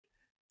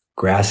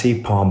Grassy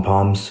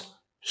pom-poms,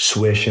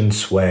 swish and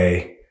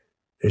sway.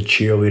 The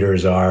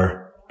cheerleaders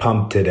are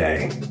pumped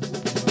today.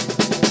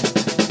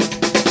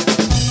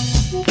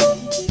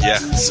 Yeah,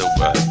 so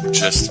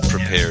just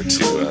prepare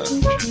to...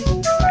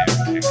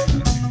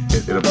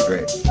 It'll be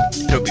great.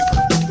 It'll be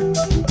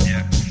perfect.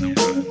 Yeah, so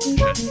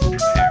just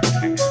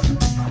prepare to...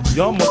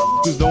 Y'all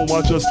motherfuckers don't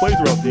watch us play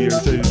throughout the year, to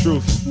tell you the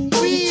truth.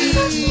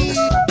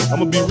 I'm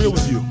gonna be real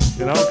with you,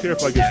 and I don't care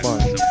if I get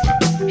fined.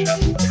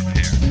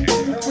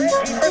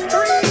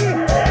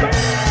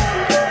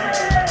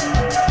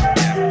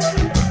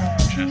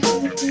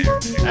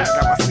 I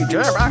got my sweet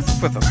jerk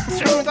with them.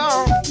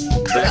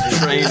 That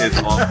train is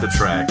off the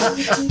track.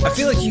 I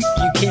feel like you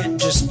can't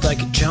just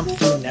like jump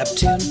through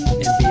Neptune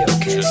and be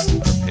okay.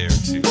 Just prepare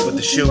to... What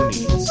the show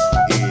needs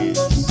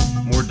is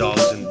more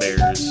dogs and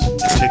bears and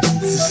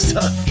chickens and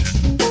stuff.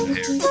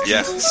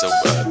 Yeah, so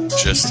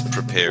just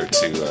prepare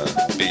to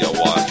be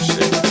awash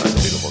in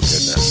unbeatable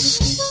goodness.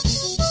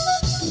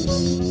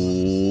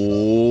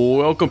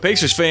 Welcome,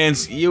 Pacers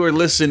fans. You are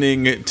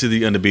listening to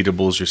the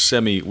Undebeatables, your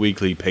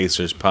semi-weekly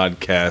Pacers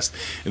podcast.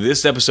 This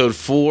is episode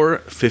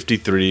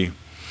 453.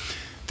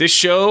 This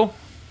show,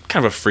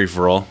 kind of a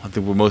free-for-all. I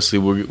think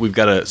we've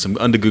got some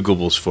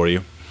Undegoogleables for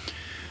you.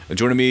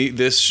 Joining me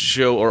this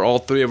show are all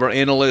three of our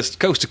analysts,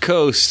 coast to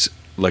coast,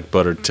 like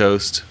buttered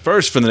toast.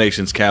 First from the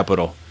nation's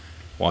capital,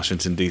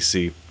 Washington,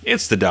 D.C.,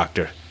 it's the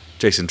doctor,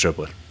 Jason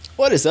Triplett.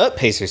 What is up,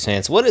 Pacers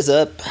fans? What is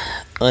up,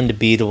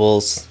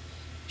 Undebeatables?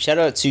 Shout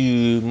out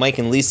to Mike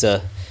and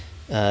Lisa.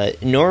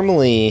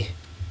 Normally,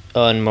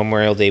 on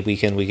Memorial Day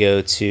weekend, we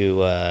go to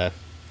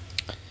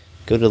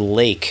the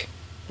lake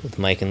with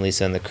Mike and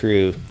Lisa and the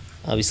crew.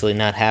 Obviously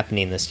not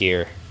happening this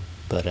year,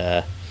 but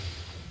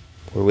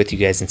we're with you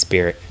guys in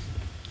spirit,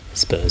 I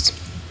suppose.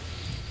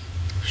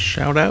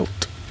 Shout out.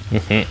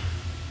 Mm-hmm.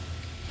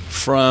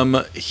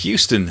 From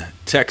Houston,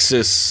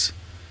 Texas,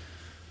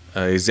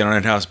 he's the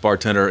internet house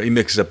bartender. He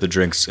mixes up the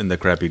drinks in the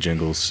crappy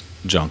jingles.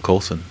 John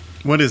Colson.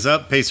 What is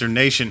up, Pacer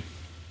Nation?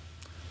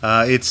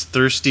 It's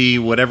thirsty,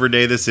 whatever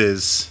day this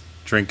is.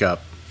 Drink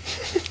up.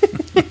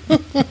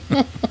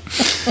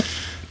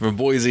 From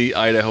Boise,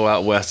 Idaho,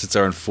 out west, it's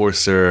our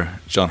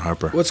enforcer, John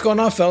Harper. What's going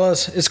on,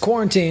 fellas? It's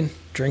quarantine.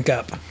 Drink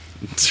up.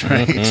 That's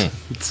right.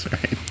 Mm-hmm. That's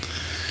right.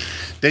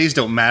 Days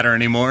don't matter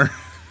anymore.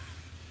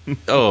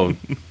 Oh,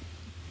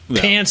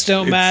 no, Pants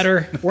don't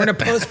matter. We're in a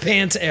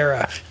post-pants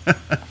era.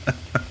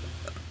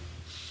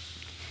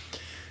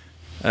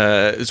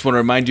 Just want to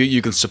remind you,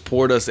 you can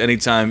support us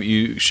anytime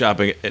you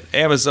shopping at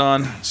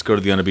Amazon. Just go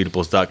to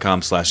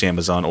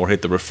theundebeatables.com/Amazon or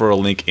hit the referral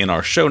link in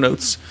our show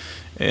notes.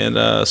 And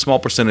a small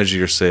percentage of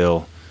your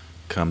sale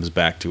comes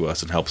back to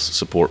us and helps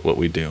support what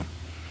we do.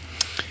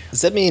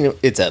 Does that mean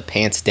it's a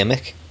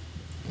pants-demic?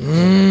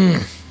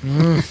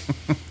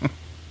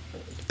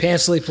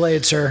 Pantsly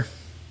played, sir.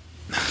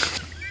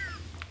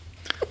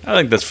 I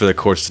think that's for the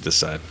courts to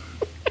decide.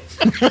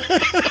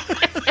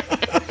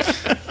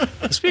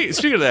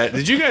 Speaking of that,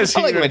 did you guys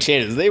hear... I like my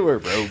changes. They were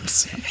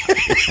robes.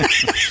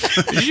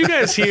 Did you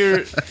guys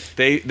hear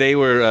they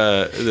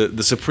were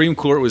the Supreme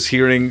Court was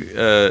hearing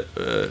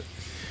some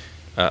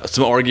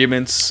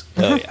arguments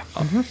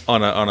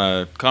on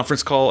a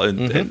conference call,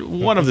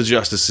 and one of the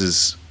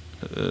justices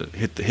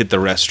hit the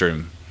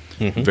restroom,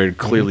 very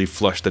clearly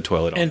flushed the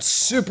toilet, and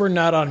super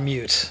not on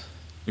mute.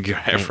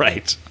 Yeah,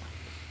 right.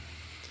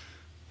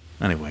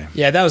 Anyway,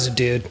 yeah, that was a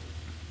dude.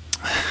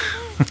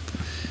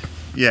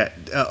 Yeah.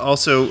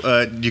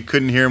 Also, you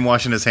couldn't hear him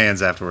washing his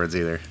hands afterwards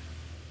either.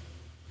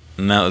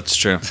 no, it's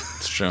true.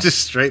 It's true.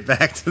 Just straight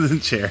back to the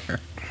chair.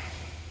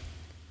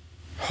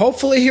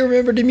 Hopefully he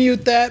remembered to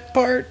mute that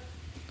part.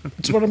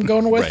 That's what I'm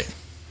going with.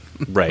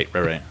 Right.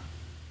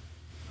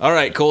 All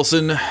right,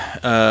 Colson.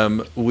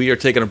 We are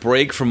taking a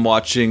break from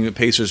watching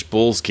Pacers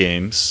Bulls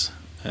games,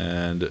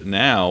 and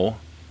now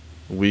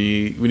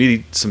we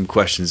need some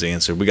questions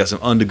answered. We got some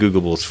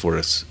Undegoogleables for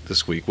us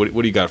this week. What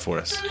do you got for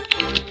us?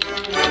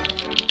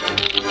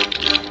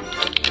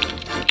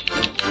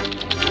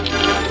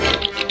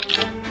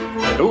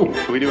 Oh,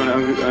 are we doing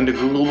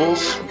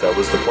Undegoogleables? That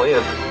was the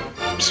plan.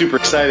 Super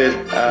excited.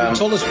 You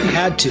told us we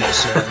had to,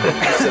 so.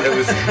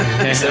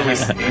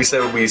 He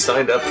said we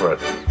signed up for it.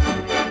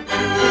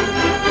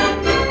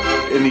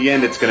 In the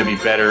end, it's going to be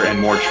better and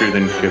more true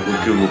than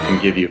Google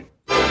can give you.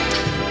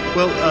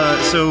 Well,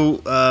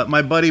 so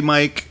my buddy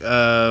Mike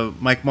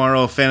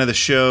Morrow, a fan of the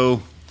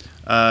show,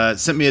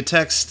 sent me a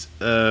text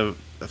a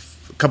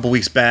couple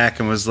weeks back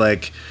and was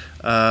like,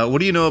 what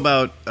do you know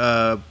about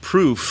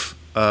proof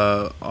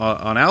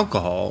on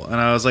alcohol? And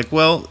I was like,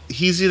 well,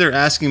 he's either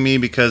asking me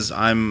because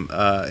I'm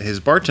his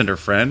bartender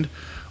friend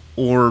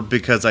or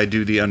because I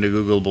do the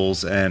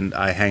Undegoogleables and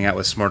I hang out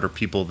with smarter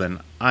people than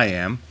I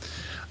am.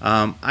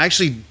 I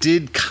actually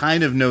did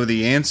kind of know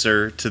the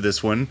answer to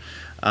this one.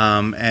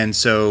 And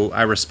so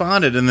I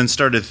responded and then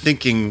started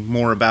thinking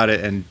more about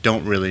it and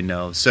don't really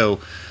know. So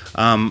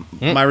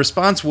my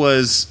response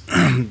was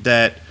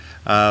that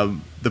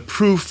the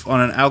proof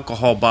on an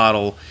alcohol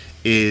bottle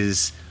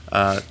is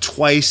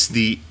twice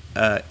the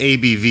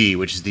ABV,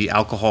 which is the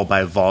alcohol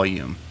by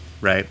volume,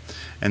 right?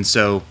 And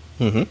so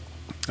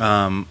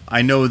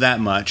I know that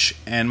much,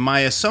 and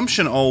my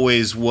assumption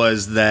always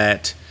was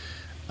that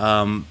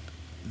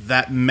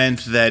that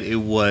meant that it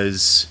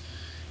was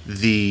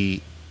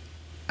the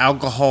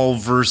alcohol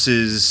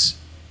versus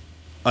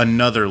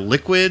another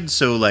liquid.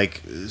 So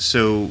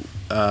the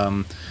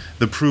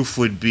proof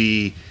would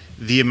be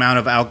the amount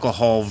of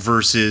alcohol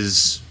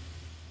versus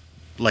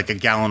like a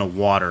gallon of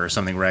water or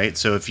something, right?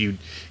 So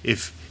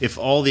if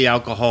all the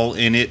alcohol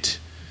in it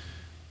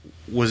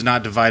was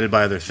not divided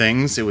by other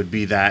things, it would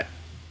be that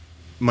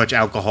much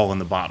alcohol in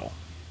the bottle.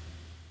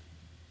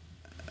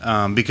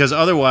 Because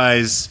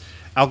otherwise,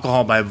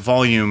 alcohol by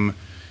volume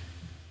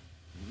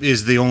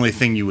is the only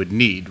thing you would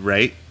need,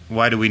 right?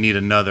 Why do we need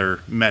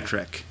another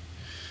metric?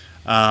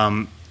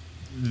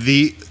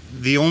 The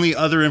only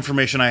other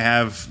information I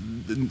have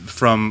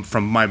from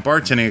my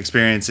bartending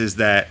experience is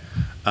that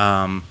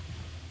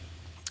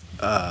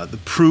the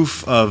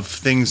proof of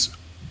things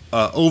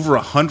over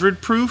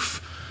 100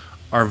 proof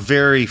are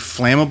very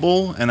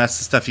flammable, and that's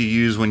the stuff you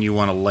use when you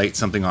want to light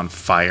something on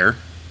fire.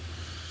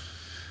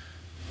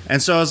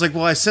 And so I was like,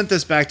 well, I sent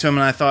this back to him,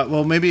 and I thought,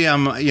 well, maybe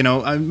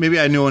maybe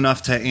I knew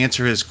enough to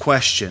answer his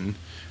question.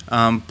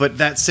 But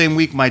that same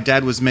week, my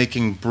dad was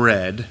making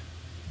bread,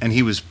 and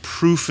he was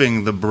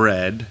proofing the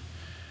bread,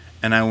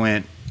 and I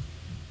went,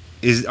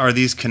 are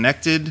these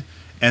connected?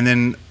 And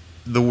then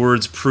the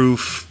words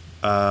proof,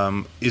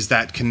 is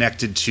that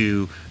connected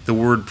to the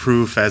word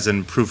proof as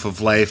in proof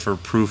of life or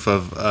proof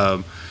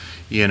of,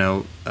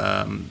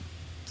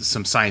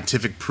 some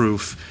scientific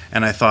proof?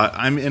 And I thought,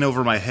 I'm in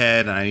over my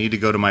head and I need to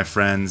go to my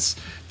friends.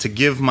 To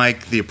give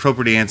Mike the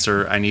appropriate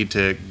answer, I need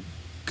to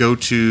go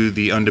to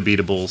the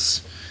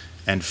Undebeatables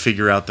and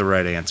figure out the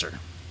right answer.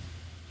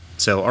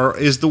 So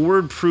is the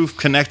word proof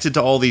connected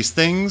to all these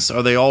things?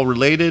 Are they all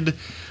related?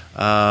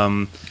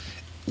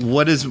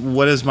 What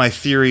is my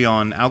theory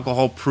on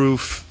alcohol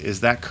proof? Is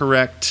that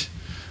correct?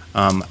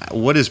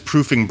 What does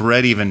proofing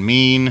bread even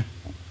mean?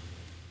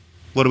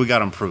 What do we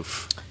got on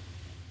proof?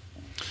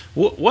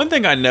 Well, one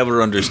thing I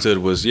never understood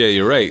was, yeah,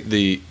 you're right.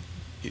 The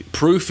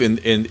proof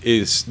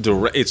is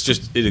direct.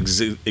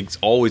 It's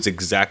always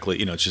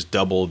exactly, it's just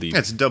double the.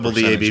 It's double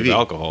the percentage ABV of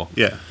alcohol.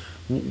 Yeah.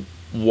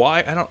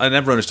 Why? I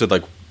never understood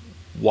like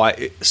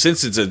why,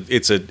 since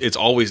it's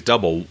always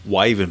double.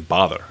 Why even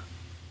bother?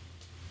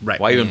 Right.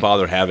 Why even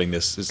bother having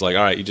this? It's like,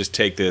 all right, you just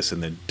take this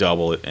and then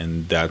double it,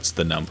 and that's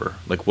the number.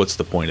 Like, what's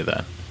the point of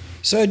that?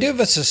 So I do have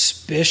a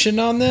suspicion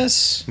on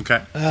this.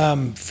 Okay.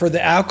 For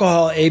the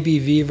alcohol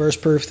ABV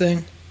versus proof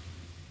thing,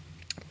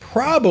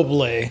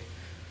 probably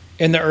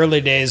in the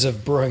early days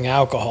of brewing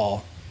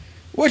alcohol,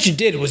 what you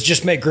did was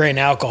just make grain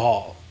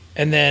alcohol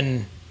and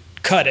then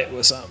cut it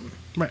with something.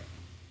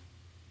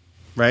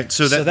 Right.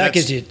 So that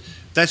gives you.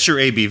 That's your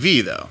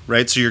ABV, though,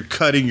 right? So you're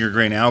cutting your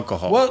grain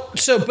alcohol. Well,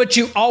 but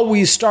you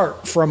always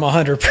start from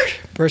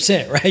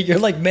 100%, right? You're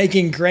like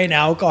making grain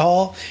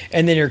alcohol,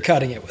 and then you're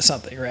cutting it with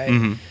something, right?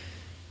 Mm-hmm.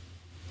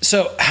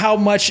 So how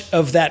much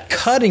of that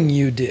cutting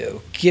you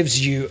do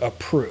gives you a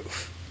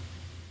proof,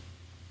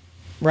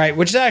 right?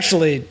 Which is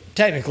actually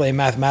technically a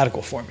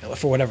mathematical formula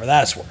for whatever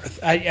that's worth.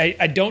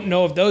 I don't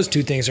know if those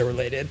two things are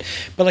related.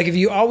 But like if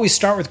you always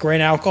start with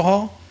grain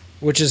alcohol,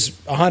 which is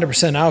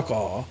 100%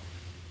 alcohol,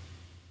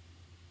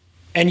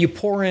 and you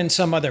pour in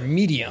some other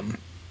medium,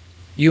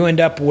 you end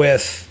up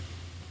with,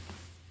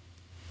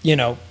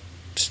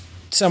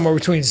 somewhere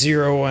between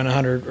 0 and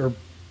 100, or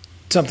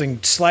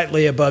something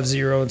slightly above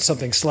 0 and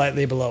something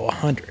slightly below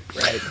 100,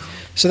 right?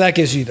 So that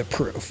gives you the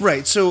proof.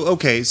 Right. So,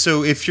 okay.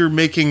 So if you're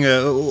making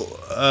a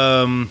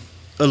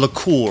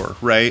liqueur,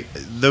 right,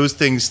 those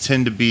things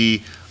tend to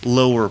be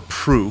lower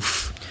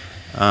proof.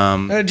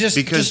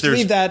 Just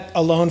leave that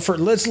alone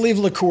let's leave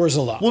liqueurs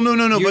alone. Well,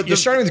 no. You're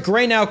starting with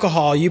grain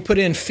alcohol. You put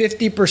in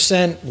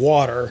 50%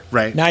 water.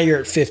 Right. Now you're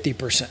at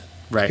 50%.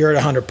 Right. You're at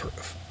 100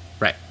 proof.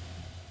 Right.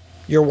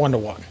 You're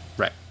 1-to-1.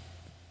 Right.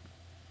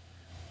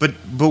 But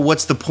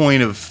what's the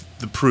point of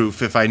the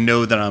proof if I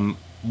know that I'm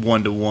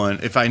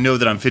 1-to-1? If I know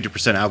that I'm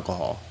 50%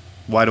 alcohol,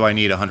 why do I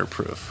need 100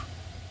 proof?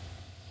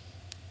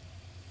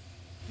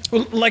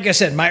 Well, like I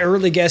said, my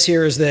early guess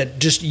here is that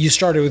just you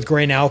started with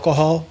grain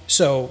alcohol.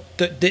 So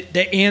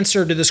the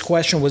answer to this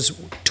question was,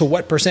 to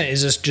what percent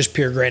is this just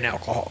pure grain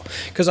alcohol?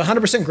 Because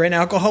 100% grain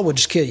alcohol would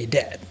just kill you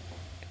dead.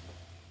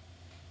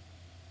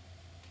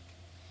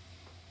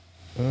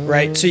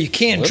 Right? So you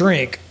can't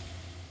drink.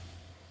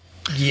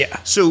 Yeah.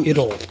 So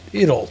it'll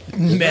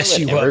mess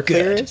you up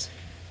good.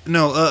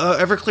 No,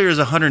 Everclear is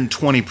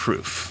 120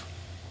 proof,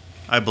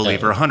 I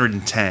believe, or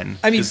 110.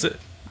 I mean,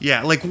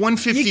 yeah, like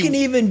 150. You can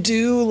even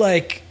do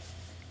like.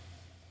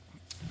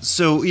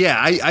 So yeah,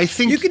 I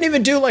think you can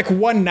even do like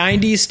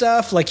 190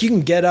 stuff. Like you can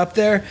get up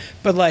there,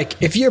 but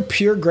like if you're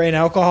pure grain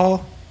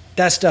alcohol,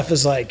 that stuff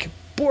is like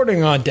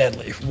bordering on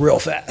deadly real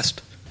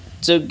fast.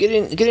 So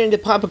getting into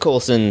Papa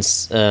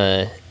Colson's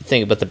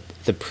thing about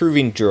the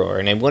proving drawer,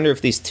 and I wonder if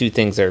these two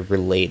things are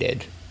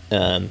related.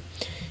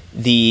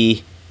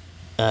 The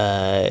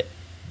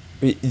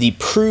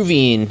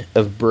proving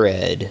of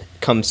bread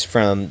comes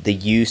from the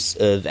use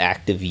of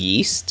active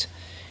yeast,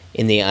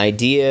 And the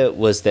idea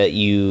was that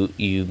you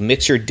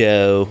mix your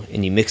dough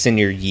and you mix in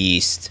your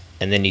yeast,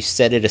 and then you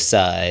set it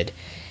aside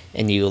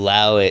and you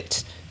allow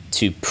it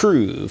to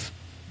prove,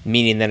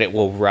 meaning that it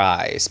will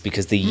rise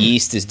because the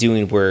yeast is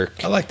doing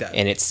work. I like that.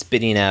 And it's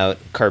spitting out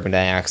carbon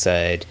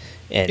dioxide.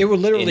 And it will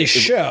literally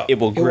show. It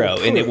will grow,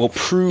 and it will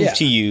prove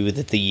to Yeah. you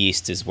that the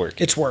yeast is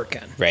working. It's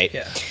working. Right?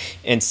 Yeah.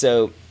 And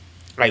so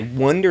I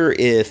wonder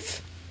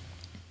if,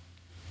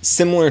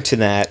 similar to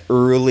that,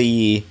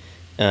 early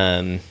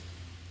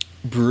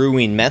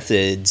brewing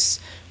methods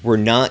were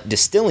not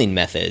distilling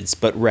methods,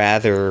 but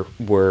rather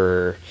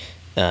were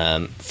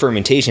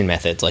fermentation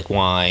methods like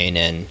wine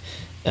and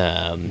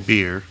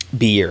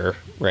beer,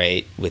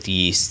 right, with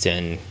yeast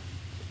and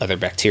other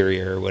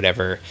bacteria or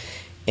whatever.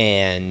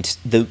 And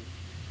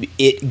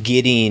it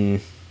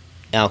getting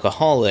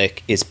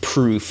alcoholic is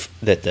proof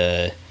that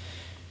the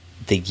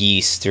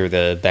yeast or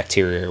the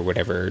bacteria or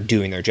whatever are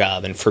doing their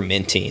job and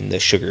fermenting the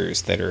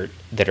sugars that are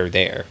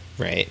there,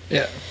 right?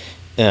 Yeah.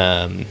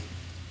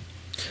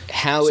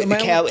 How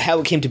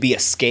it came to be a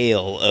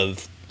scale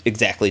of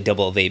exactly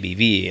double of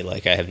ABV,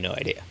 like, I have no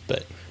idea.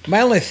 But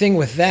my only thing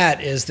with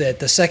that is that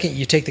the second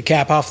you take the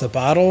cap off the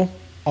bottle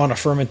on a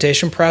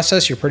fermentation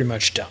process, you're pretty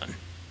much done.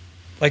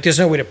 Like, there's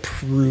no way to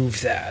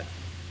prove that.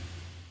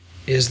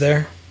 Is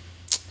there?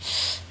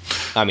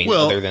 I mean,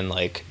 other than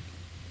like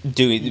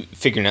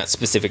figuring out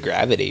specific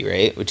gravity,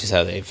 right? Which is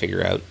how they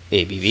figure out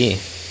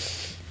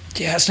ABV.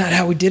 Yeah, it's not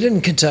how we did it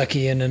in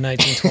Kentucky in the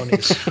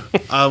 1920s.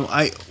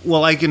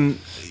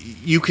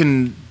 You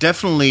can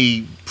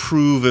definitely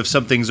prove if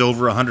something's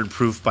over 100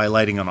 proof by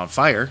lighting it on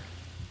fire.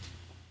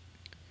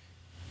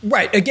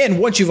 Right. Again,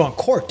 once you've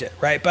uncorked it,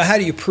 right? But how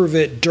do you prove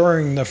it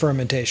during the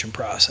fermentation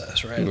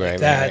process, right? Right.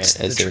 That's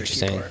right. the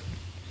tricky part.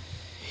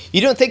 You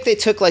don't think they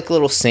took like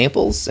little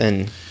samples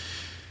and?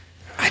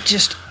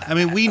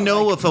 We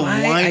know if a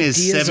wine is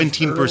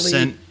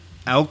 17%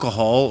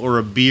 alcohol or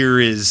a beer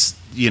is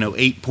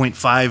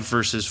 8.5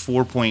 versus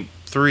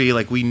 4.3.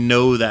 Like, we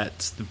know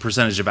that's the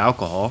percentage of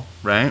alcohol,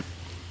 right?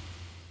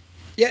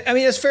 Yeah, I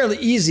mean, it's fairly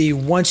easy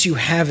once you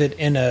have it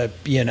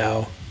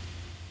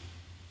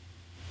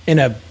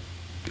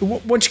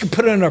once you can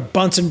put it in a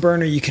Bunsen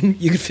burner, you can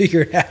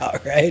figure it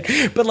out, right?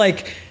 But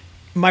like,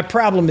 my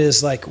problem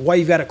is like, why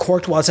you've got it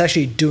corked while it's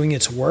actually doing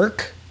its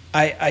work.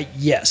 I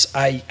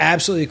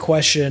absolutely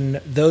question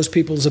those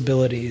people's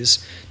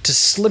abilities to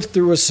slip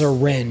through a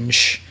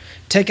syringe,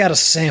 take out a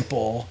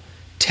sample,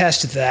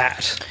 test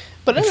that.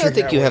 But I don't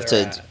think you have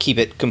to keep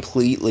it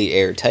completely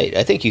airtight.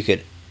 I think you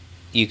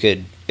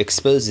could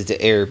expose it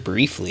to air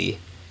briefly.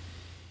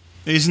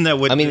 Isn't that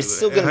what? I mean, it's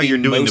still going to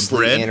be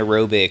mostly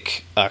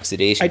anaerobic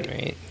oxidation,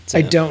 right? So.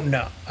 I don't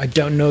know. I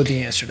don't know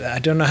the answer to that. I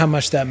don't know how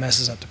much that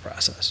messes up the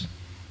process.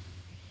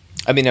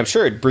 I mean, I'm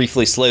sure it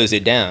briefly slows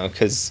it down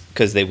because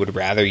they would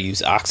rather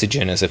use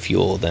oxygen as a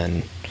fuel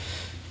than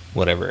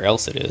whatever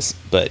else it is.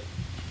 But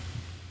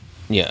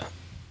yeah,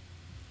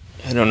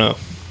 I don't know.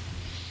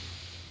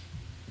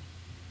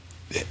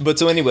 But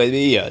so anyway,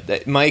 yeah,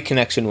 my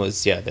connection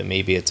was that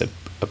maybe it's a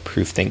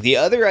proof thing. The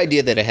other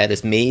idea that I had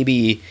is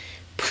maybe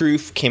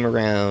proof came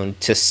around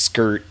to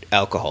skirt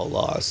alcohol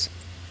laws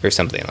or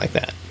something like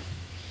that,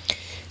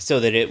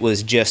 so that it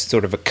was just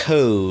sort of a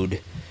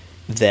code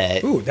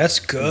that that's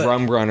good.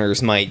 Rum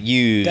runners might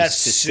use to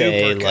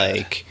say good.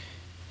 Like,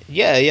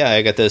 yeah,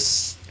 I got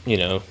this,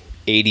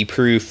 80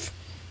 proof,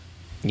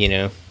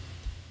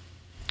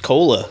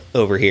 cola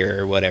over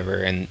here or whatever,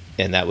 and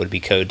that would be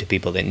code to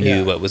people that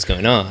knew what was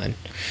going on.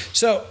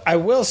 So I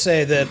will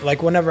say that,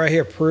 like, whenever I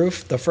hear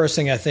proof, the first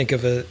thing I think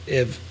of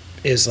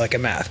is like a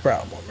math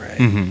problem, right?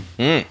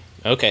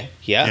 Mm-hmm. Okay.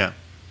 Yeah.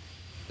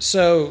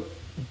 So,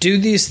 do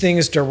these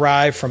things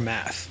derive from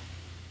math?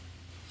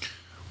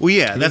 Well,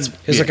 yeah, that's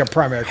like a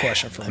primary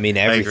question for me. I mean,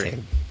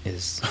 everything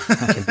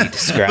can be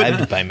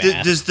described by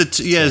math.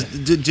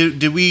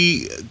 Did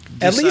we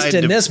at least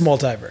in this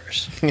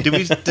multiverse? Did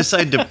we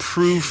decide to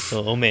proof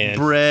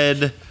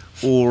bread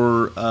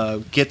or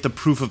get the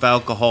proof of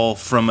alcohol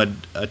from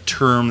a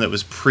term that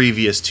was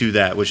previous to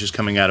that, which is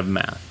coming out of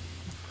math,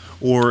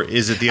 or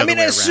is it the other way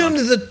around? I assumed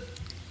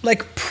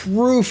that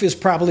proof is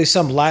probably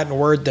some Latin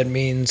word that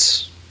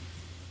means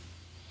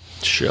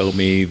show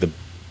me the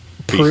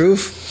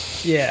proof.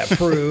 Yeah,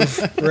 prove,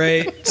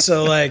 right?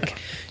 So like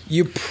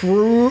you're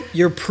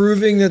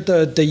proving that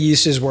the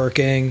yeast is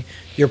working,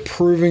 you're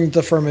proving that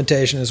the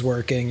fermentation is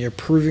working, you're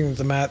proving that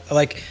the math,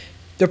 like,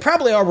 they're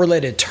probably all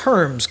related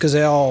terms because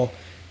they all,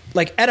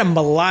 like,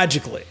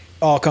 etymologically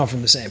all come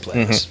from the same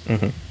place.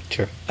 Mm-hmm,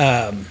 sure.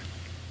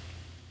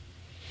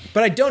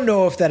 But I don't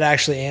know if that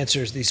actually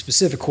answers the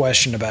specific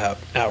question about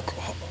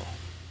alcohol.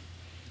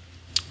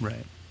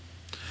 Right.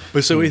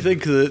 But so we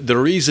think the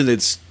reason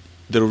it's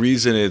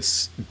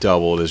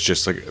doubled is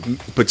just like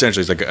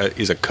potentially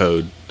is a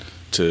code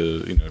to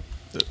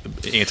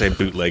the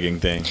anti-bootlegging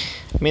thing.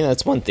 I mean,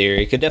 that's one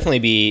theory. It could definitely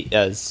be,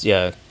 as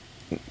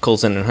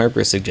Colson and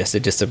Harper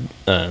suggested, just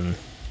a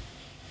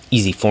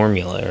easy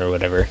formula or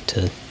whatever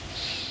to.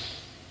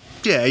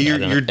 Yeah,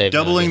 you're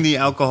doubling the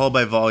alcohol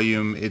by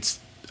volume.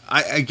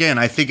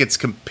 I think it's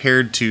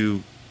compared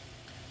to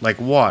like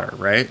water,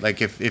 right?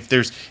 Like if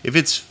it's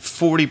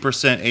 40%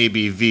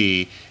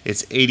 ABV,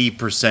 it's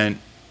 80%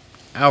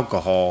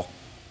 alcohol.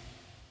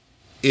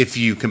 If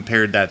you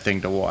compared that thing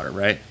to water,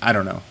 right? I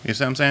don't know. You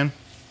see what I'm saying?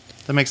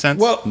 Does that make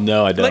sense? Well,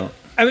 No, I don't.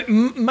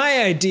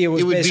 My idea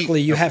was It would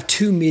basically you have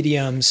two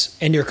mediums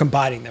and you're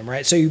combining them,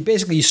 right? So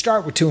you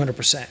start with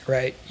 200%,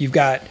 right? You've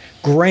got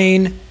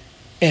grain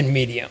and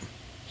medium.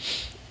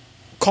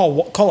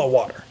 Call it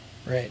water,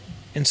 right?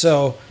 And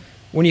so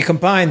when you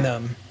combine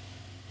them,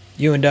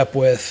 you end up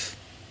with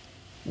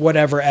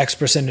whatever X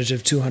percentage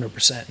of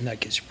 200%, and that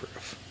gives you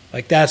proof.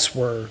 Like that's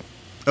where.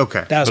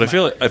 Okay. That was But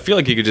I feel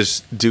like you could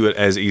just do it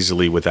as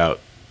easily without,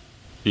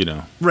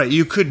 Right,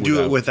 you could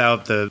do it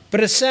without the...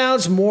 But it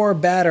sounds more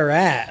batter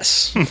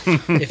ass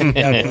if you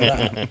double it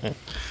up.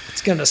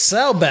 It's going to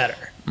sell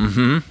better.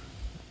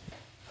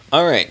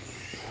 All right.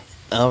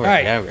 Cold, All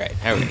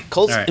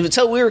right.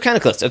 So we were kind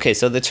of close. Okay,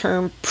 so the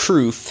term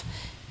proof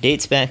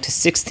dates back to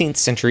 16th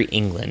century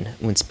England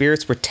when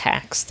spirits were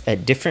taxed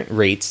at different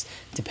rates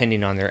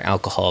depending on their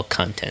alcohol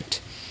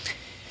content.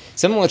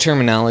 Similar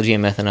terminology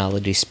and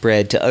methodology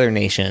spread to other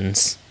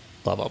nations,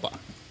 blah, blah, blah.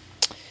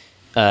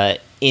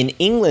 In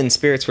England,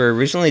 spirits were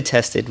originally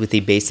tested with the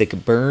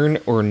basic burn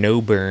or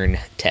no burn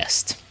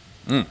test,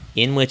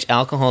 in which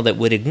alcohol that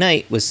would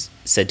ignite was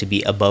said to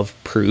be above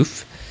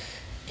proof,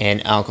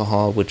 and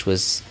alcohol which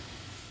was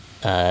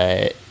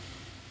which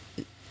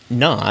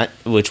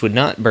would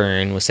not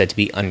burn was said to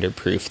be under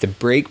proof. The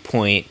break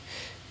point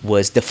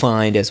was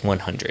defined as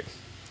 100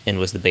 and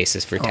was the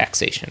basis for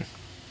taxation.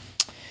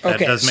 That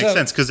Okay, does make so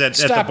sense, because at the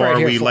stop bar right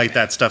here we for light me.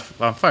 that stuff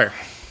on fire.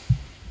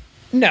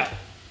 No,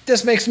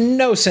 this makes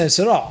no sense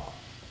at all.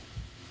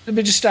 Let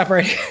me just stop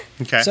right here.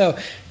 Okay. So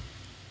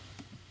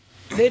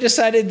they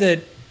decided that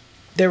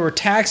they were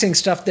taxing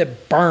stuff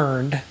that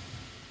burned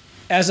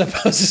as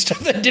opposed to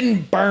stuff that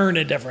didn't burn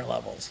at different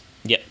levels.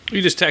 Yep.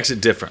 You just tax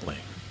it differently.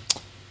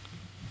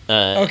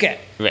 Okay.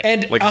 Right.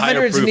 And Like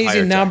higher 100's an proof, easy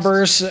higher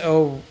number,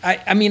 so I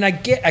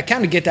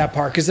kind of get that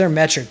part because they're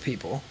metric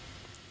people.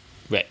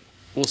 Right.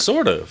 Well,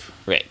 sort of.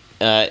 Right.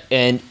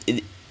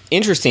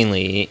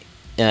 Interestingly,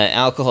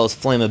 alcohol's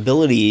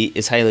flammability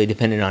is highly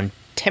dependent on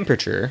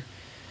temperature.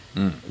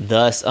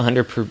 Thus,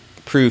 100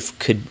 proof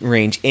could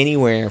range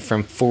anywhere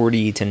from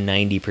 40 to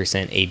 90%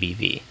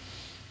 ABV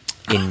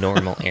in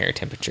normal air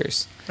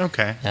temperatures.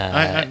 Okay.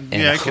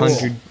 And I can,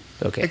 100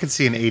 okay. I can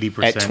see an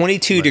 80%. At 22 lighting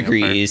up fire.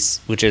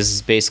 degrees, which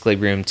is basically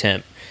room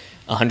temp,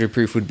 100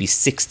 proof would be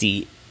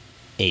 60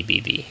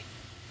 ABV.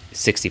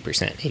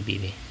 60%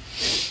 ABV.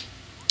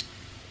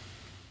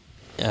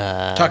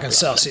 Talking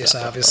Celsius,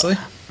 obviously.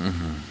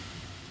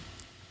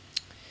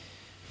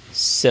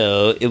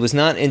 So it was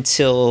not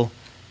until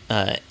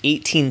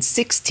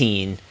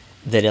 1816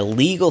 that a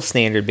legal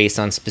standard based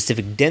on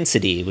specific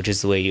density, which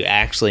is the way you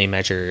actually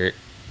measure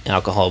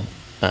alcohol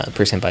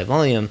percent by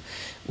volume,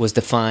 was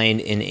defined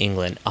in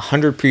England.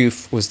 100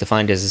 proof was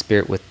defined as a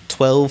spirit with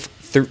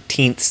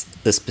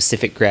 12/13 the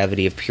specific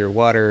gravity of pure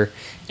water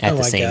at Oh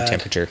the my same God.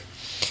 temperature.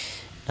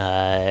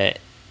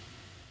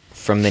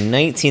 From the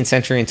 19th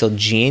century until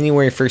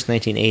January 1st,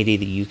 1980,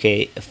 the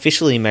UK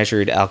officially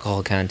measured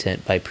alcohol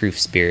content by proof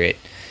spirit,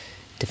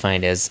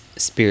 defined as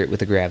spirit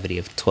with a gravity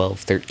of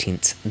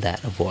 12/13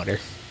 that of water.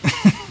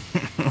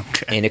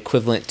 And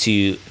equivalent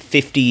to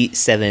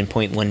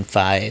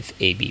 57.15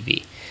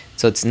 ABV.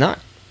 So it's not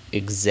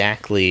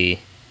exactly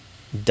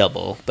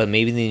double, but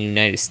maybe in the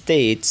United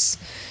States.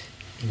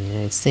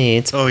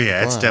 Oh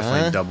yeah, it's blah.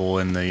 definitely double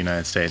in the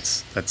United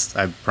States.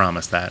 I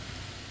promise that.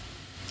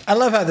 I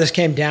love how this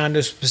came down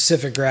to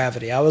specific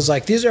gravity. I was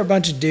like, these are a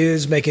bunch of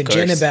dudes making Of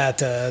gin course. and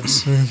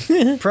bathtubs,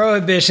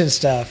 prohibition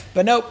stuff.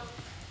 But nope,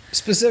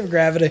 specific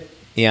gravity.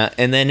 Yeah,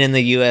 and then in the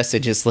U.S.,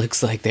 it just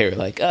looks like they were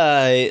like,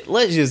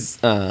 let's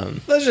just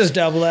Let's just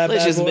double that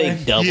let's bad just boy.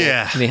 make double.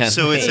 Yeah.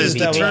 So it says the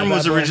Double term that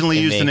was bad boy. originally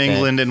And used in make that.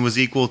 England and was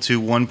equal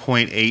to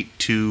 1.8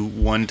 to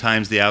 1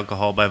 times the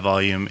alcohol by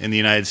volume. In the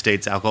United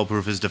States, alcohol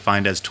proof is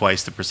defined as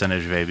twice the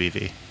percentage of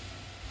ABV.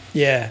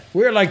 Yeah,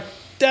 we were like,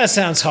 that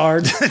sounds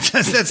hard.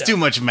 That's too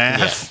much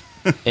math.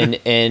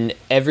 and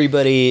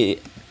everybody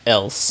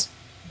else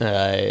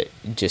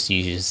just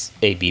uses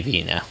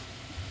ABV now.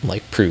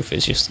 Like proof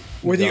is just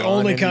We're the gone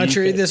only in the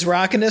country UK. that's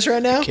rocking this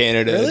right now.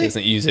 Canada Really?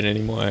 doesn't use it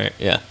anymore.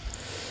 Yeah,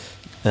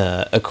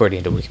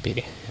 according to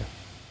Wikipedia.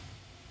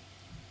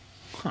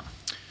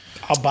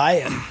 I'll buy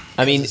it.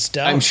 I mean, it's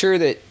dumb. I'm sure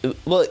that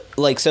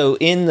so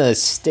in the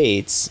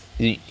States,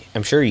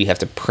 I'm sure you have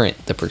to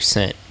print the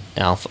percent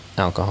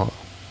alcohol.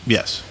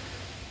 Yes.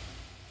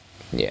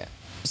 Yeah.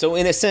 So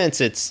in a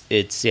sense, it's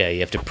you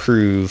have to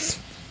prove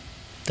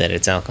that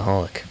it's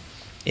alcoholic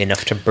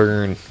enough to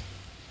burn.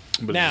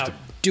 But Now, it's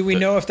just do we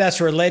know if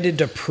that's related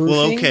to proofing?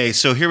 Well, okay,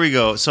 so here we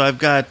go. So I've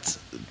got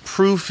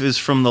proof is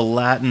from the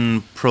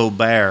Latin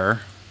probare,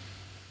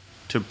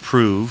 to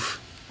prove,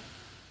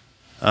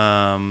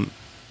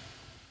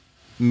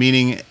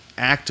 meaning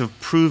act of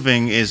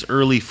proving is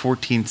early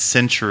 14th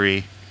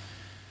century,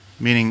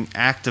 meaning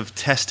act of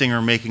testing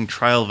or making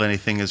trial of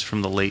anything is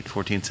from the late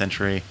 14th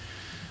century.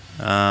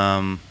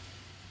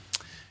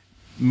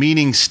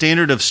 meaning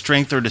standard of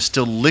strength or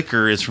distilled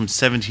liquor is from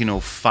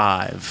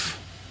 1705,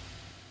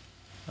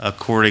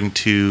 according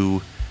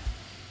to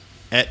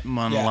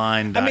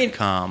etmonline.com. I mean,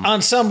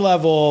 on some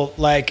level,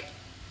 like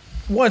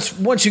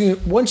once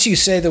you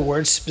say the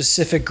word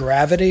specific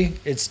gravity,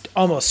 it's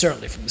almost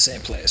certainly from the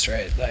same place,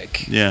 right?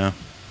 Like, yeah.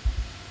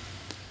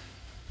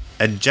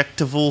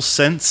 Adjectival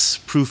sense,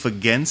 proof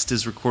against,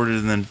 is recorded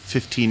in the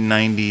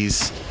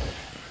 1590s.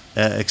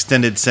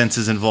 Extended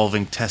senses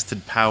involving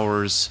tested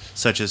powers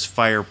such as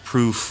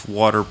fireproof,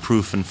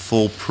 waterproof, and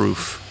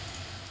foolproof.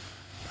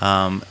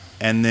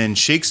 And then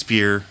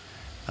Shakespeare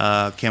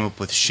came up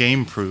with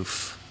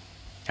shameproof.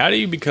 How do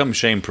you become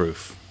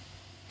shameproof?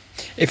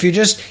 if you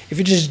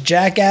just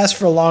jackass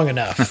for long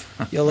enough,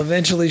 you'll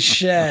eventually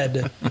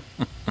shed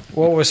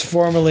what was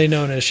formerly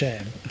known as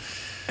shame.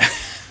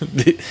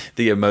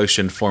 The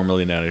emotion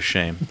formerly known as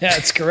shame.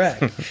 That's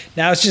correct.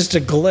 Now it's just a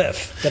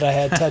glyph that I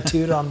had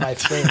tattooed on my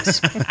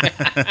face.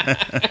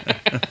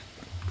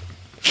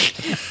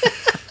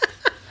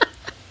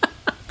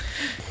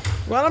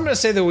 Well, I'm going to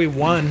say that we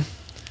won.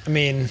 I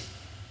mean,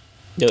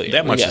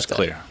 that much is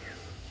clear.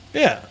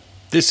 Yeah.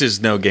 This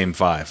is no game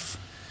 5.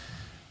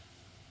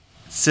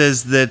 It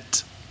says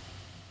that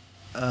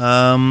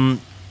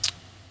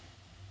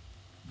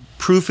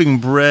proofing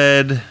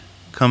bread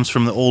comes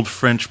from the Old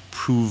French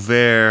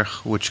prouver,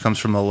 which comes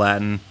from the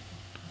Latin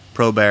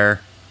probare.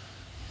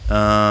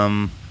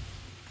 That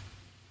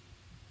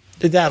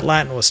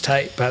Latin was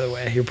tight, by the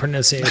way. Your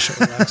pronunciation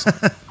was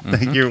excellent.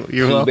 You're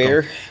Pooh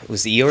Bear?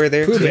 Was the Eeyore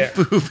there?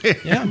 Pooh Bear.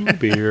 Yeah.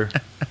 Beer.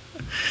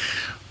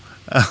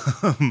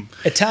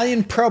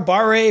 Italian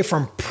probare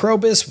from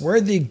probus,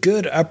 worthy,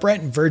 good,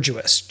 upright, and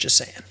virtuous. Just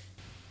saying.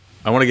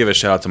 I want to give a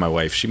shout out to my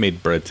wife. She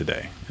made bread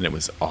today, and it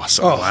was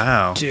awesome. Oh,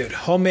 wow. Dude,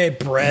 homemade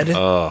bread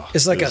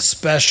is like a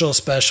special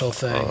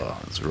thing. Oh,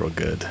 it's real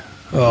good.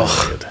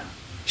 Oh. Real good.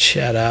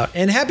 Shout out.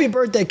 And happy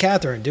birthday,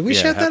 Catherine. Did we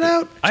shout that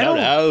out? I don't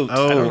know.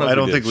 I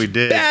don't think we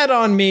did. Bad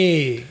on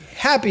me.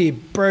 Happy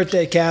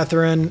birthday,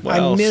 Catherine.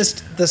 Well, I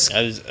missed this.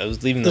 I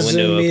was leaving the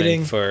window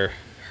open for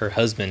her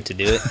husband to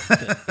do it.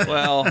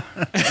 Well,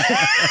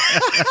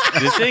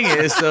 the thing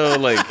is, though,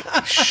 like,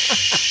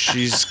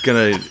 she's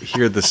going to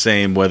hear the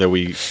same whether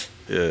we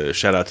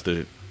shout out to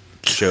the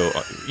show,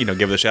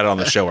 give the shout out on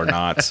the show or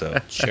not. So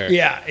Sure.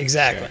 Yeah,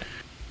 exactly. Sure.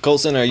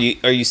 Colson, are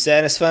you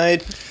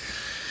satisfied?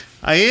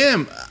 I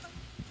am.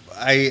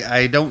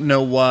 I don't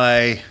know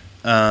why.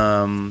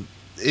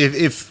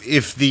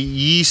 If the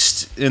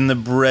yeast in the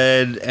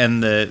bread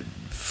and the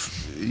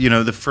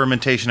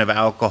fermentation of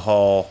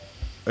alcohol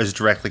is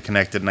directly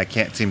connected, and I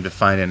can't seem to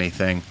find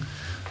anything.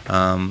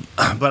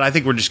 But I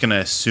think we're just going to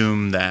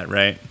assume that,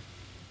 right?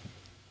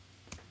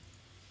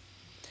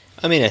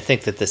 I mean, I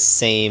think that the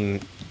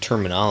same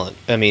terminology.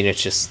 I mean,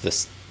 it's just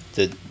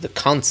the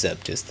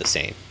concept is the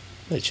same.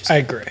 It's just I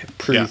agree.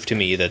 Prove to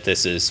me that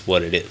this is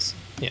what it is.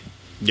 Yeah.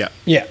 Yeah.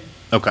 Yeah.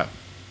 Okay.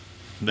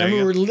 There I mean,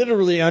 you go. we're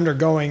literally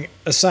undergoing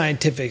a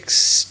scientific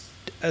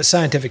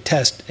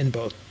test in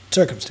both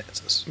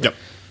circumstances. Yep.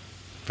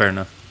 Fair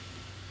enough.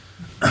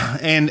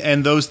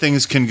 And those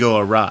things can go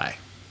awry,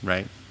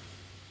 right?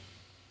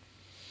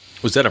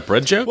 was that a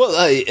bread joke? Well,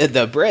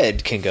 the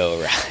bread can go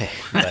awry.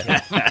 But,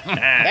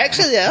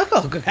 actually, the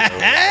alcohol could go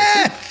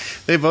awry.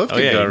 They both can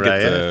yeah, go you get awry,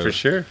 yeah, the- for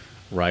sure.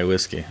 Rye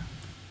whiskey.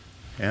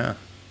 Yeah.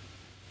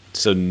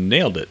 So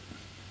nailed it.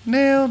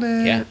 Nailed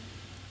it. Yeah.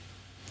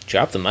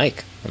 Drop the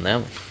mic on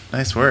that one.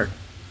 Nice work.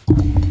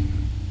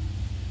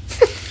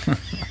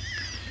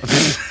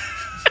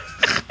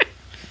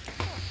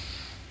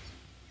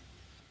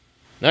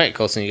 All right,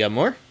 Colson, you got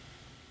more?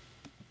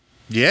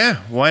 Yeah,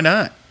 why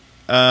not?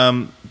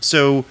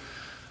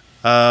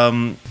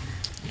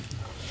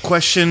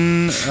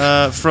 Question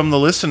from the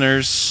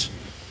listeners.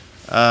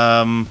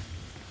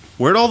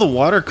 Where'd all the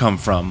water come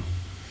from?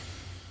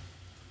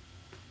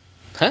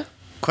 Huh?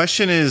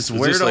 Question is,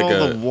 where'd this like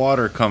all a- the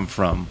water come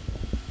from?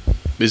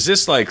 Is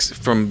this like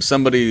from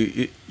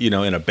somebody, in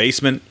a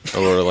basement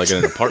or like in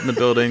an apartment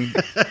building?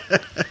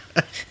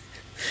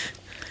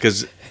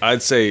 Because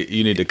I'd say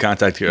you need to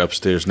contact your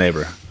upstairs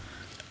neighbor.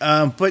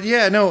 But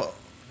yeah, no.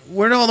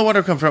 Where'd all the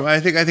water come from? I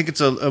think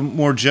it's a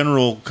more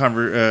general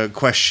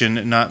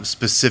question, not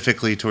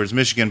specifically towards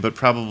Michigan, but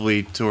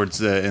probably towards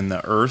in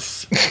the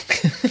earth.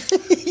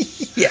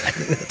 Yeah, I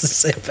think that's the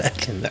same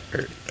back. In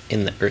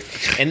the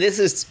earth. And this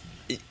is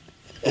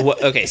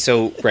okay,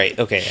 so right,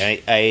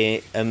 okay.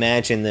 I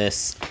imagine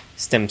this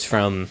stems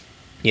from,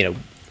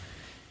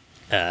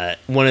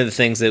 one of the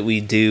things that we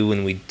do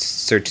when we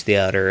search the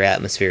outer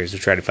atmosphere is we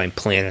try to find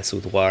planets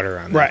with water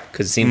on them. Right.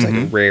 Because it seems like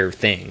a rare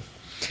thing.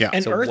 Yeah.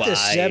 And So Earth is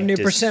why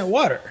 70%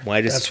 water.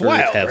 Why does That's Earth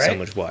wild, have so right?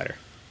 much water?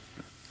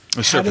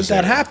 How did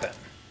that happen?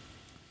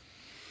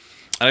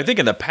 And I think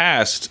in the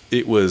past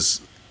it was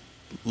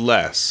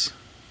less.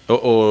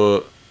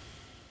 Or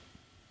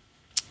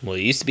Well,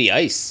 it used to be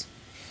ice.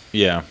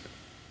 yeah.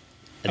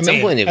 At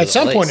some point, it was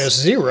it was ice.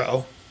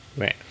 zero.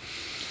 Right.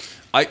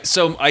 I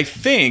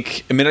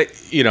think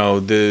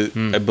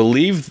I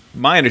believe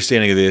my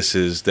understanding of this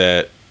is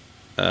that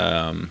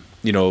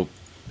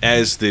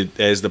as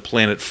the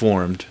planet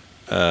formed,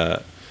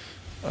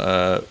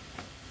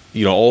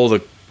 all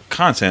the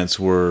contents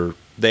were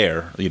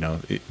there,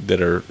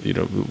 that are,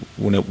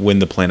 when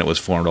the planet was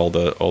formed, all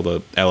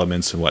the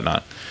elements and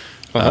whatnot.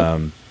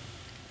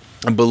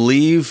 I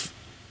believe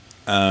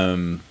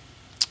a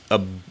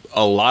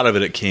lot of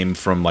it came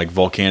from like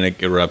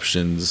volcanic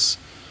eruptions,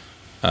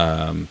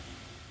 while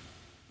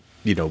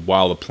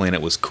the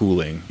planet was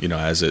cooling,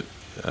 as it,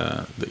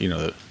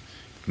 the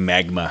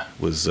magma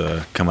was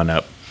coming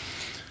up.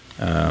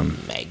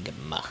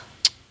 Magma.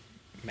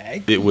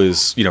 It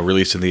was,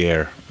 released in the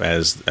air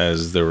as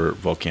there were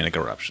volcanic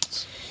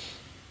eruptions.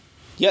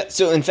 Yeah,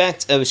 so in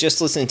fact, I was just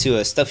listening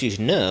to Stuff You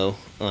Should Know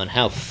on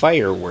how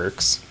fire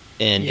works.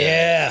 And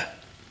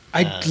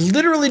I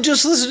literally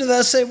just listened to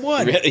that same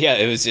one. Yeah,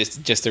 it was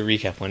just a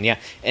recap one, yeah.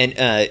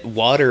 And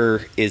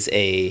water is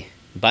a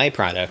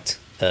byproduct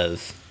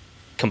of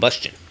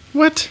combustion.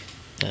 What?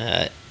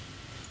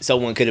 So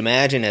one could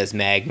imagine as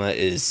magma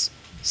is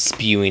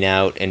spewing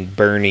out and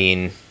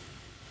burning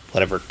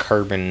whatever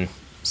carbon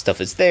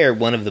stuff is there,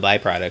 one of the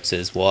byproducts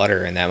is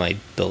water, and that might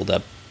build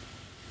up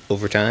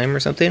over time or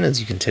something as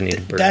you continue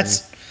to burn.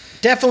 That's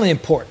definitely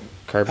important.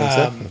 Carbon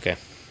stuff? Okay.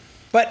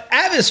 But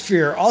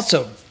atmosphere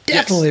also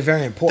definitely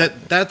very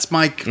important. That's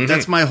my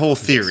whole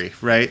theory,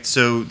 right?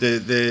 So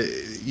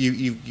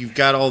you've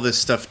got all this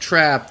stuff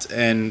trapped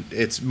and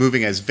it's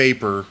moving as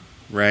vapor,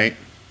 right?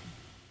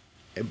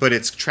 But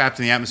it's trapped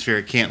in the atmosphere;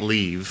 it can't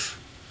leave,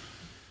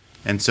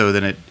 and so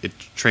then it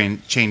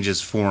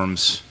changes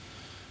forms,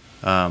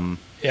 from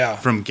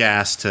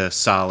gas to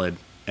solid,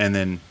 and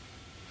then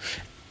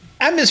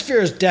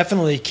atmosphere is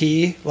definitely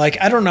key. Like,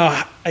 I don't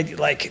know,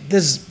 this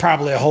is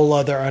probably a whole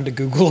other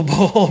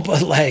under-Googleable,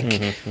 but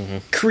like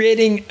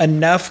creating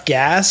enough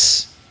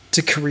gas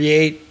to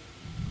create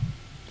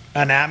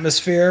an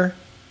atmosphere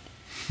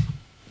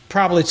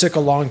probably took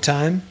a long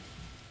time.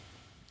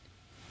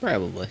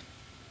 Probably.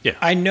 Yeah.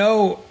 I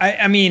know,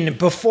 I mean,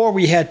 before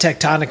we had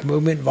tectonic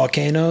movement and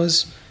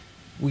volcanoes,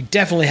 we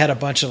definitely had a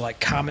bunch of like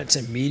comets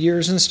and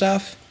meteors and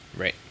stuff.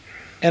 Right.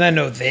 And I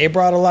know they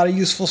brought a lot of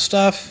useful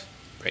stuff.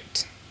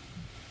 Right.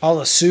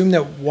 I'll assume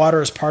that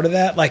water is part of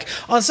that. Like,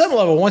 on some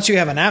level, once you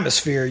have an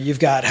atmosphere, you've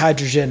got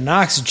hydrogen and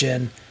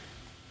oxygen.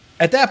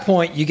 At that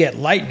point, you get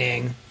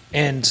lightning,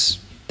 and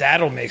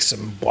that'll make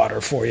some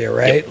water for you,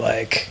 right?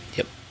 Yep.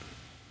 Yep.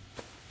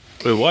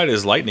 But why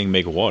does lightning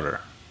make water?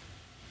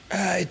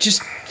 It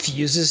just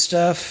fuses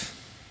stuff.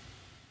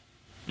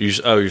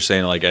 You're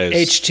saying like as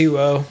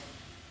H2O.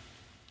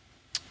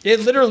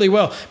 It literally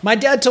will. My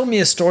dad told me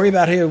a story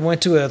about how he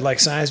went to a like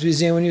science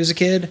museum when he was a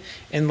kid,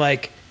 and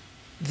like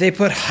they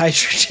put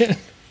hydrogen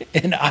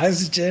and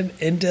oxygen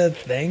into a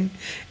thing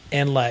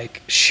and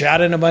like shot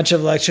in a bunch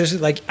of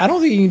electricity. Like, I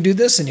don't think you can do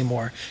this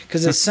anymore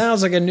because it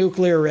sounds like a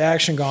nuclear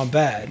reaction gone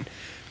bad.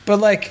 But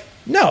like,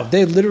 no,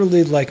 they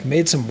literally like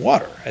made some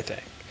water, I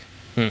think.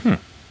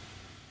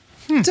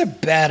 It's a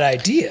bad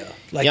idea.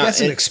 Like,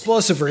 that's an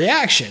explosive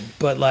reaction,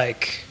 but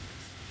like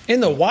in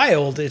the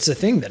wild, it's a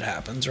thing that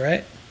happens,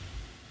 right?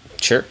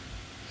 Sure.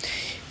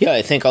 Yeah,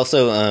 I think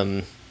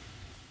also,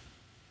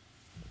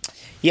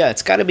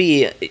 it's got to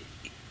be,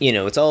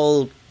 it's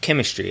all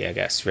chemistry, I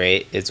guess,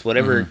 right? It's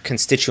whatever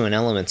constituent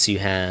elements you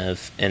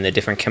have and the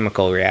different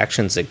chemical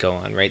reactions that go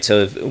on, right?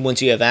 So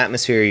once you have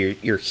atmosphere,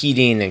 you're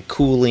heating and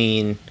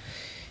cooling,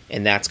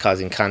 and that's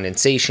causing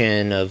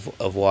condensation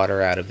of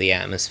water out of the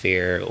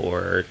atmosphere,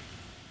 or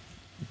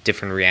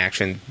different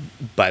reaction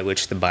by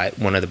which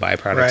one of the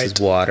byproducts is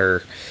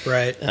water.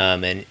 Right.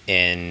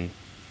 And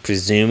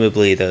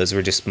presumably those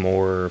were just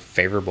more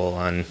favorable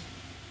on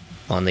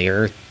the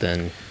Earth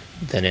than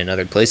in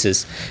other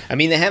places. I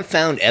mean, they have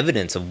found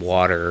evidence of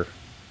water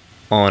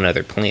on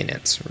other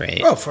planets,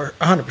 right? Oh, for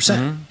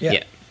 100%.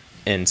 Yeah.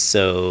 And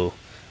so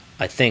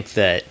I think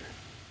that,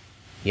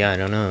 I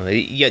don't know.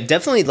 Yeah,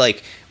 definitely,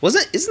 like,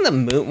 isn't the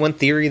moon, one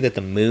theory that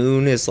the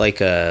moon is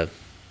like a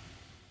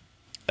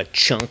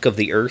chunk of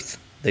the Earth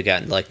that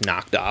got like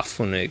knocked off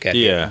when it got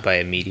hit by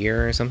a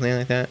meteor or something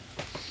like that?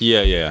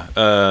 Yeah,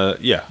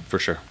 for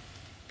sure.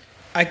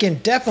 I can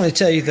definitely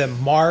tell you that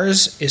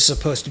Mars is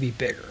supposed to be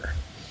bigger.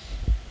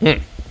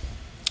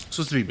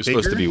 Supposed to be bigger?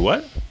 Supposed to be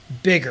what?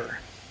 Bigger.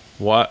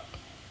 What?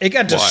 It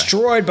got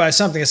destroyed by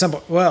something at some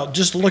point. Well,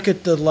 just look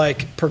at the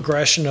like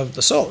progression of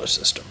the solar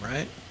system,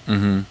 right?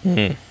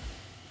 Mm-hmm.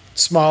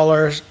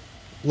 Smaller,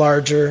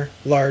 larger,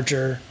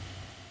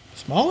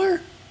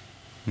 smaller,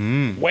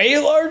 way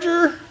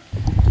larger.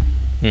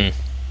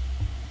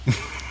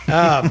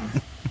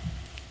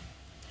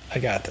 I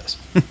got this.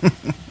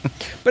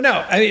 But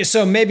no, I mean,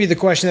 so maybe the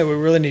question that we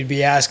really need to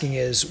be asking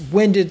is,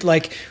 when did,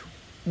 like,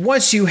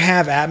 once you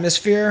have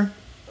atmosphere,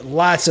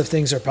 lots of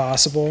things are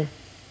possible.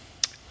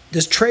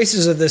 There's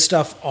traces of this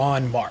stuff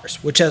on Mars,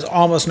 which has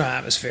almost no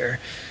atmosphere.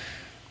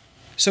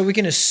 So we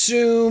can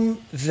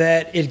assume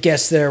that it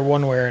gets there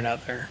one way or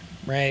another,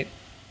 right?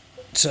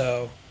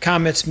 So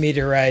comets,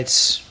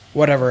 meteorites,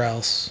 whatever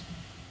else.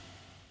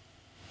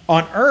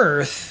 On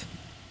Earth,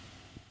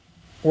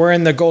 we're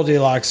in the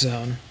Goldilocks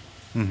zone.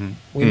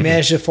 We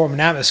managed to form an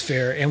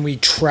atmosphere, and we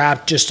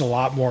trapped just a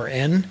lot more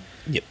in.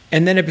 Yep.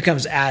 And then it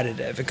becomes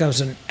additive. It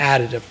becomes an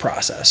additive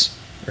process.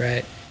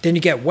 right? Then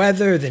you get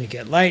weather, then you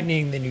get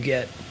lightning, then you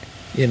get,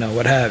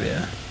 what have you.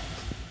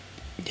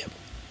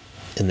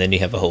 And then you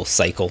have a whole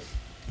cycle.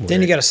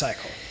 Then you got a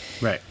cycle.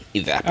 Right.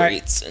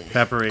 Evaporates. And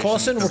Evaporation.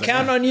 Colson, we're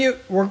counting on you.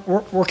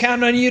 We're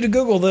counting on you to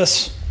Google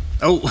this.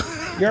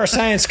 Oh. You're a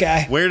science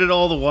guy. Where did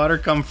all the water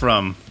come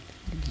from?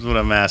 Is what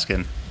I'm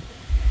asking.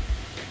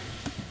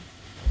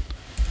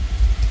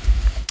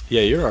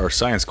 Yeah, you're our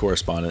science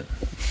correspondent.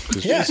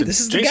 Yeah, this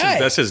is the Jason, guy.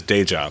 That's his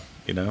day job,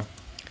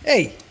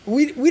 Hey,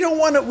 we don't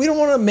want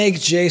to make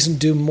Jason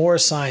do more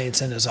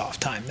science in his off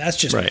time. That's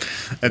just Right.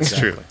 That's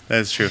true.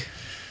 That's true.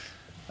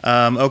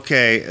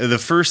 Okay, the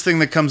first thing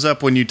that comes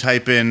up when you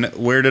type in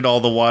 "where did all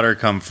the water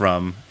come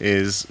from"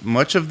 is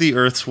much of the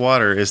Earth's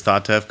water is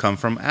thought to have come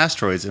from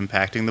asteroids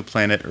impacting the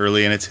planet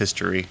early in its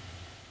history.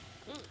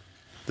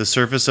 The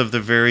surface of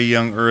the very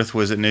young Earth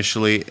was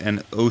initially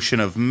an ocean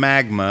of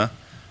magma,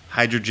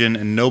 hydrogen,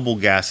 and noble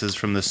gases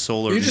from the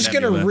solar You're just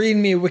nebula. gonna read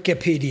me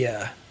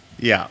Wikipedia.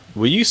 Yeah,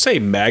 Will you say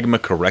magma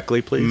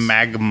correctly, please?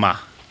 magma.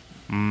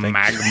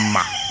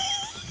 Magma.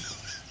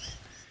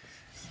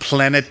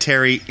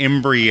 Planetary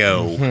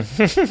embryo.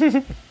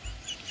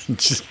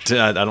 Just,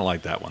 I don't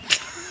like that one.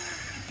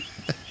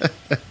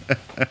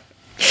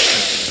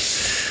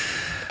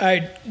 All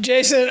right,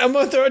 Jason, I'm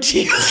gonna throw it to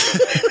you.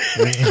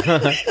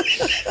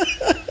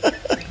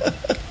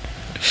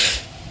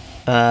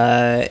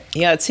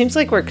 Yeah, it seems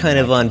like we're kind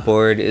of on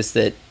board. Is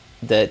that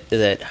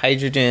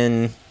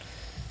hydrogen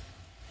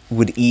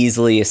would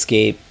easily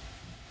escape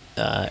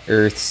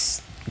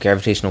Earth's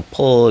gravitational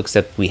pull,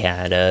 except we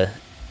had a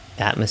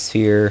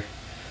atmosphere.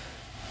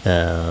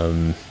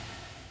 And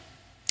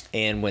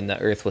when the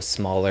Earth was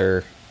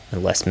smaller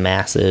and less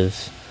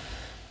massive,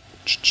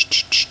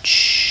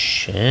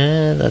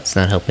 that's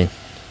not helping.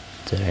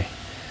 Sorry.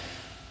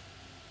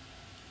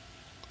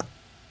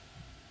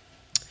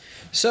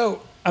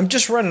 So I'm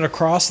just running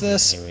across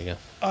this. Here we go.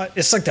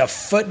 It's like the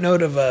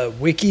footnote of a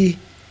wiki.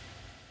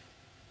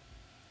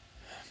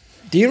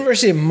 The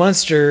University of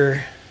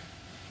Munster,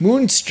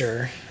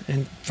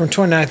 and from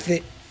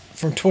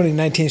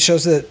 2019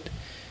 shows that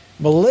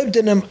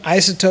molybdenum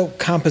isotope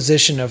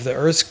composition of the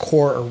Earth's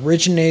core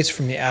originates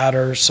from the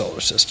outer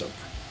solar system,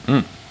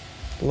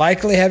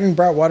 likely having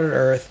brought water to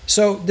Earth.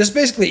 So this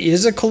basically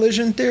is a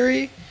collision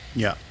theory.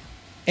 Yeah.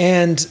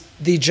 And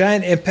the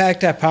giant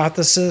impact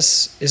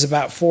hypothesis is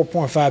about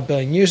 4.5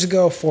 billion years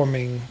ago,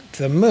 forming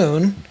the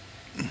moon,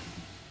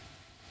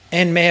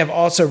 and may have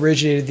also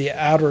originated the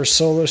outer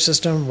solar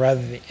system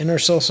rather than the inner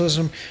solar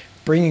system,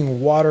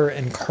 bringing water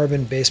and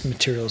carbon-based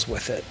materials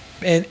with it.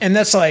 And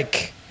that's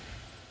like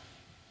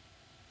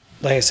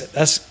I said,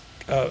 that's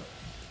a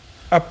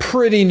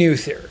pretty new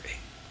theory.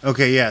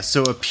 Okay, yeah.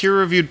 So a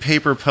peer-reviewed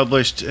paper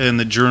published in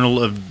the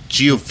Journal of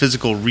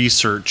Geophysical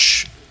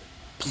Research,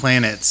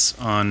 Planets,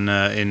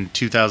 in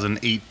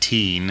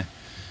 2018,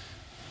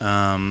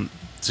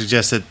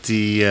 suggests that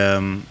the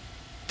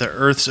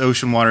Earth's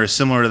ocean water is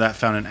similar to that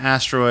found in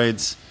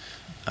asteroids,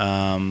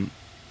 and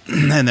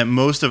that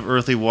most of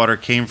earthly water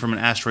came from an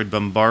asteroid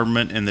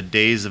bombardment in the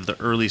days of the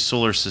early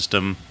solar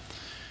system.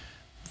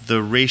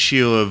 The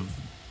ratio of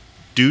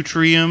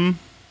deuterium,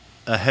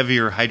 a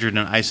heavier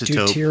hydrogen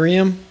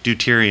isotope,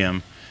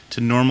 deuterium,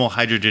 to normal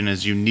hydrogen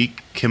is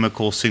unique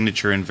chemical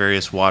signature in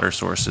various water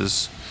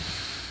sources.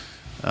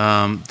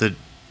 The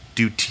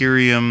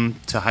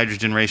deuterium to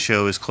hydrogen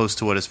ratio is close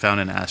to what is found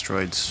in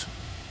asteroids.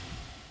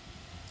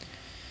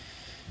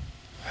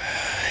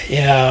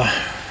 Yeah.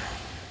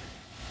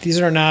 These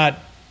are not...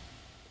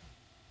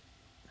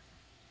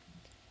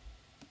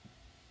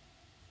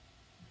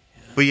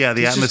 But yeah,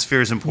 the atmosphere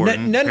is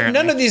important.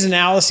 None of these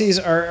analyses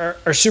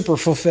are super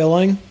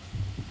fulfilling,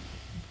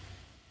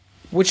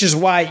 which is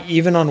why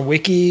even on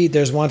Wiki,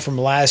 there's one from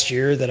last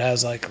year that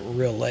has like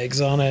real legs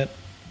on it.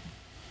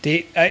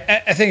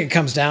 I think it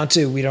comes down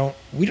to we don't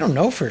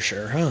know for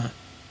sure, huh?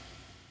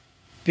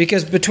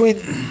 Because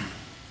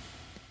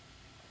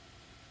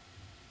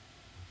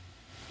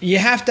you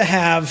have to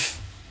have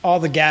all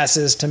the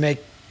gases to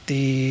make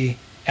the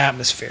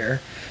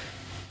atmosphere,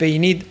 but you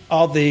need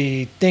all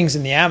the things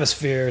in the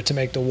atmosphere to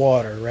make the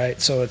water, right?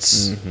 So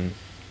it's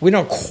we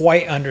don't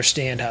quite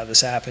understand how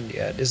this happened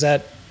yet. Is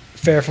that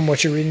fair from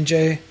what you're reading,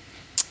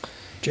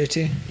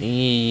 JT?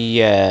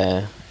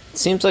 Yeah, it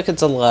seems like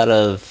it's a lot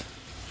of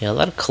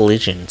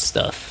collision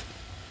stuff.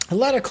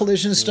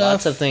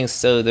 Lots of things.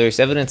 So there's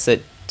evidence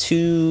that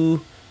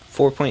 2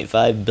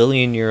 4.5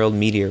 billion year old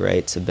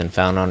meteorites have been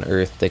found on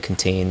Earth that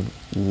contain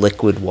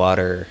liquid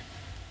water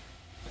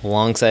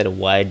alongside a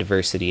wide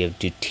diversity of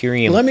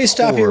deuterium. Let me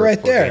stop you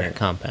right there. Organic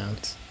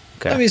compounds.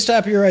 Okay. Let me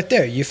stop you right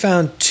there. You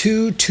found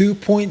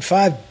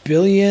 2.5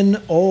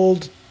 billion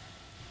old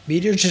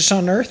meteors just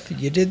on Earth?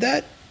 You did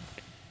that?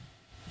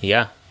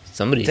 Yeah.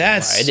 Somebody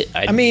That's... did.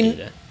 I didn't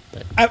do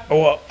that.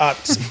 But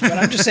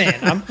I'm just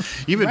saying, I'm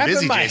You've been wrapping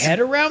busy, my Jason. head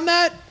around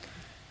that.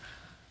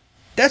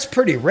 That's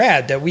pretty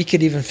rad that we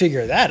could even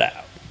figure that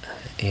out.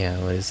 Yeah,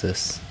 what is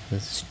this?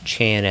 This is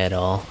Chan et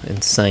al.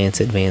 In Science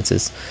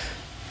Advances.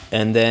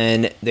 And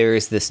then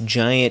there's this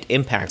giant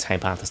impact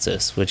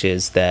hypothesis, which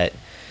is that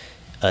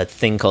a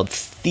thing called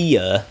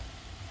Theia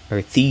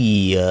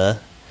Earthia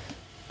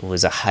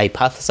was a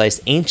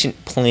hypothesized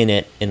ancient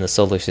planet in the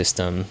solar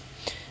system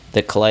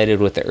that collided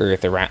with the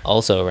Earth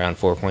also around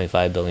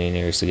 4.5 billion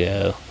years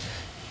ago.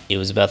 It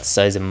was about the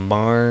size of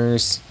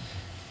Mars,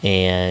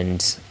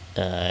 and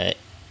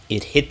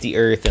it hit the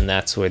Earth, and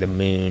that's where the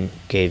moon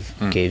gave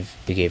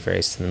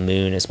rise to the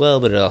moon as well.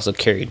 But it also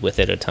carried with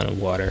it a ton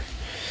of water.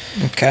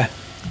 Okay.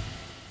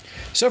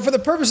 So for the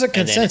purpose of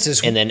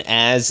consensus, and then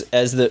as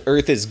the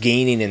Earth is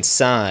gaining in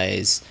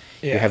size,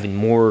 you're having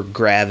more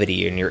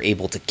gravity, and you're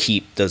able to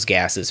keep those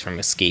gases from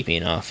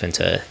escaping off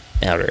into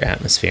outer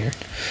atmosphere.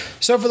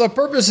 So for the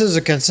purposes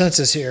of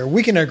consensus here,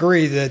 we can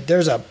agree that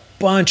there's a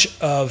bunch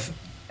of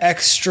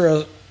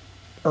extra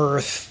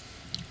Earth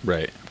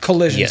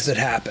collisions that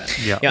happen.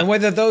 Yeah. And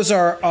whether those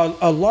are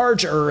a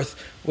large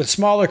Earth with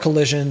smaller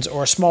collisions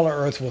or a smaller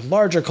Earth with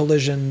larger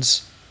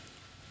collisions,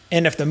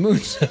 and if the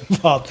moon's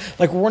involved,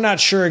 like, we're not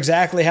sure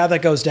exactly how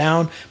that goes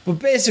down, but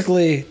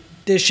basically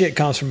this shit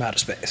comes from outer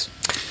space.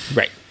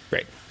 Right.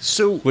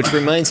 So, which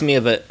reminds me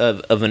of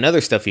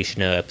another Stuff You Should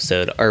Know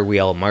episode, Are We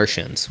All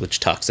Martians,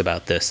 which talks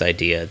about this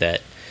idea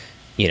that,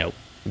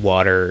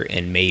 water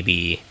and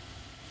maybe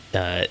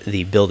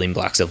the building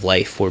blocks of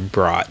life were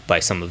brought by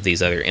some of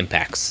these other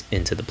impacts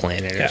into the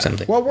planet or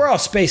something. Well, we're all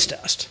space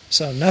dust,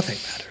 so nothing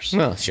matters.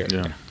 Well, sure.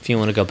 Yeah. If you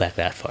want to go back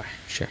that far,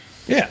 sure.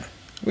 Yeah,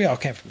 we all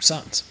came from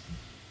suns.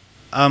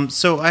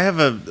 So I have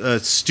a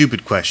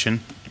stupid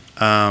question.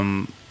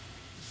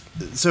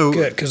 So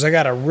good, because I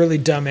got a really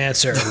dumb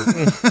answer.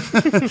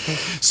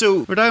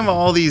 So we're talking about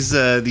all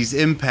these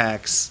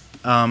impacts.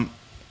 Are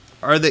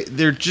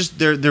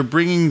they're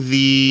bringing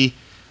the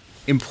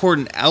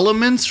important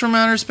elements from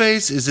outer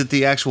space? Is it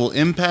the actual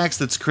impacts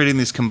that's creating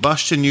this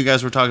combustion you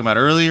guys were talking about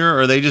earlier,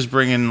 or are they just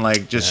bringing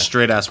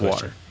straight ass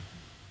water?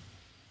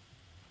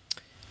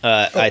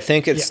 I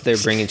think they're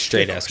bringing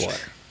straight ass water.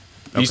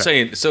 You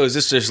saying so? Is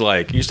this just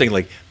like you're saying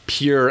like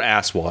pure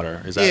ass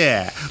water? Is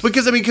that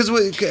because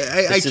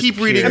I keep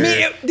reading. I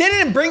mean, they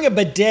didn't bring a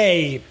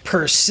bidet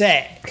per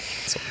se.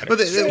 But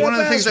one of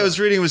the things I was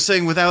reading was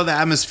saying without the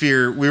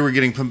atmosphere, we were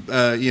getting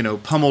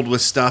pummeled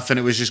with stuff, and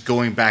it was just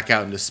going back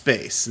out into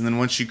space. And then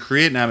once you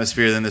create an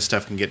atmosphere, then this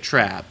stuff can get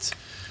trapped.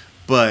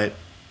 But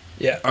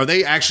are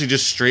they actually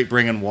just straight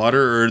bringing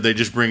water, or are they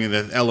just bringing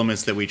the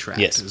elements that we trapped?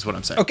 Yes, is what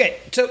I'm saying. Okay,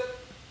 so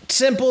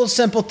simple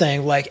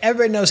thing. Like,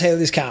 everybody knows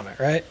Halley's Comet,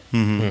 right?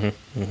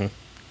 Mm-hmm. Mm-hmm.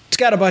 It's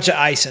got a bunch of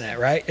ice in it,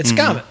 right? It's a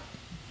comet.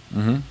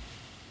 Mm-hmm.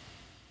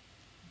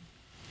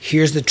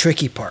 Here's the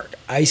tricky part.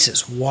 Ice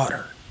is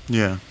water.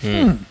 Yeah.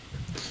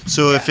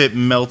 So if it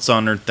melts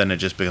on Earth, then it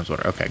just becomes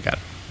water. Okay, got it.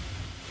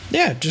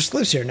 Yeah, it just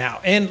lives here now.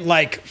 And,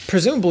 like,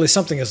 presumably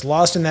something is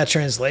lost in that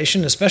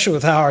translation, especially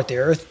with how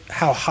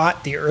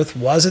hot the Earth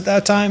was at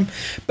that time.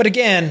 But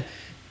again,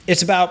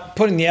 it's about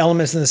putting the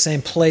elements in the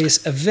same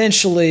place.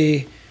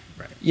 Eventually,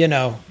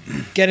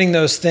 getting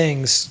those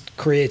things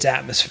creates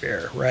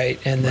atmosphere, right?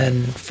 And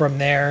then from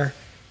there,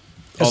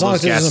 as long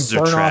as it doesn't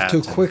burn off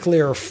too quickly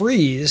or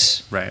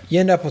freeze, you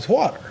end up with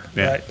water,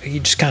 right? You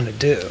just kind of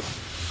do.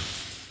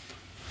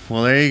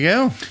 Well, there you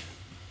go.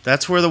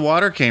 That's where the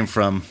water came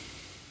from.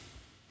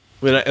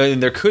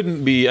 And there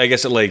couldn't be, I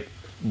guess, like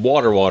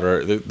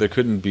water. There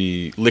couldn't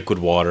be liquid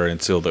water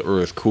until the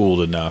Earth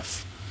cooled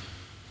enough.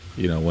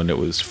 When it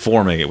was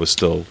forming, it was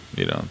still,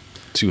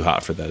 too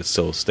hot for that. It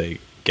still stayed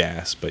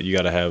gas. But you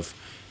got to have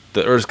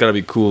the Earth's got to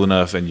be cool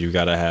enough, and you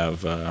got to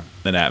have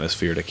an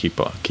atmosphere to keep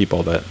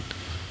all that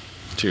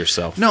to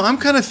yourself. No, I'm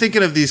kind of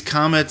thinking of these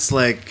comets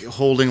like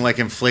holding like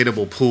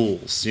inflatable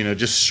pools.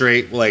 Just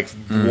straight like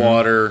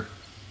water.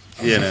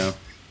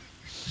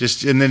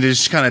 Just and then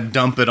just kind of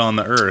dump it on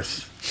the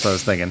Earth. That's what I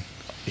was thinking.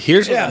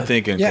 Here's what I'm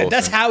thinking. Yeah, Colton.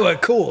 That's how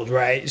it cooled,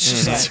 right? It's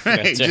just that's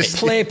right. Just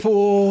play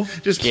pool.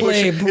 Just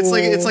play pool.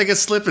 It's like a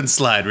slip and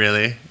slide,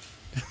 really.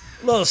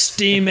 Little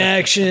steam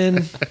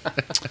action.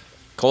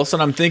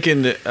 Colson, I'm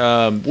thinking,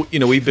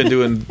 we've been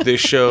doing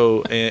this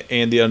show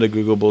and the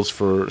Undebeatables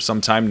for some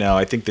time now.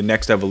 I think the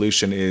next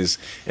evolution is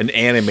an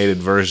animated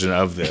version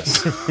of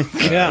this.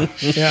 Yeah.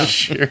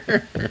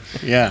 Sure.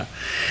 Yeah.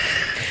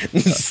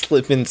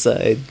 Slip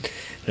inside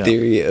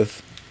theory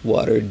of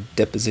water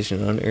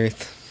deposition on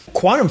Earth.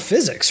 Quantum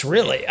physics,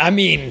 really. I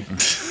mean,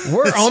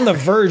 we're on the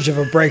verge of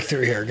a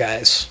breakthrough here,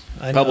 guys.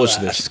 Publish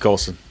this,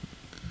 Colson.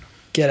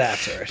 Get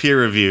after it. Peer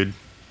reviewed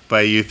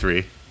by you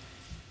three.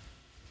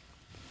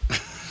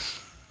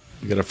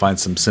 You got to find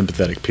some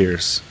sympathetic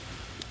peers.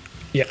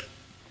 Yep.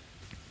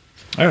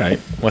 All right.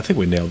 Well, I think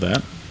we nailed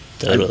that.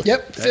 Totally.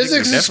 Yep.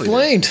 Physics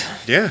explained.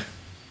 Yeah.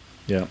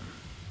 Yeah.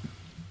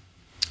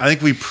 I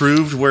think we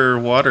proved where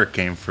water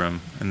came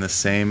from in the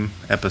same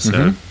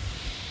episode.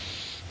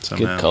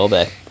 Good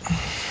callback.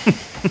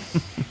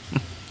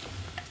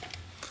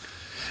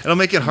 It'll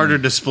make it harder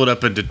to split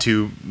up into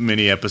too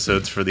many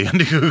episodes for the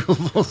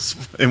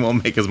Undebeatables. It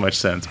won't make as much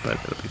sense, but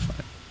it'll be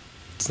fine.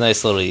 It's a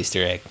nice little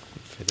Easter egg.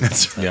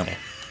 That's right.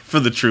 For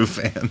the true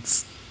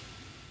fans.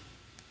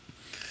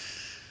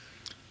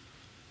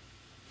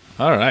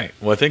 All right.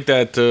 Well, I think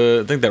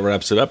that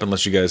wraps it up.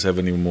 Unless you guys have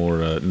any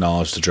more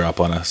knowledge to drop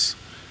on us.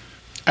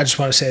 I just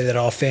want to say that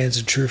all fans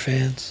are true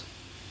fans.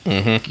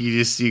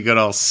 You gotta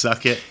all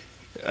suck it.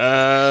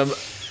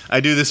 I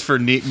do this for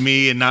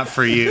me and not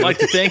for you. I'd like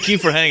to thank you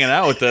for hanging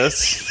out with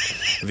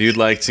us. If you'd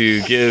like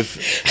to give,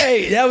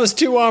 Hey, that was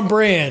too on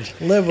brand.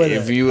 Live with it.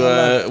 if you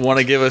want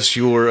to give us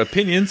your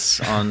opinions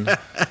on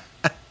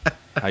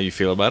how you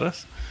feel about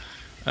us,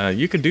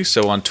 you can do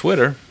so on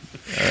Twitter.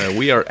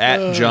 We are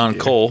at John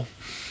Cole.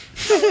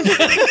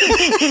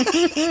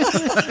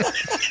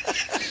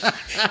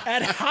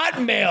 At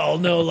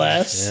Hotmail, no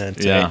less.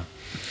 Yeah.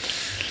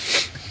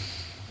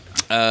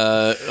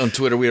 On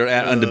Twitter, we are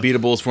at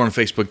Undebeatables. We're on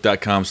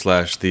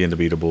Facebook.com/The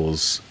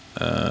Undebeatables.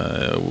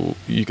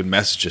 You can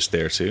message us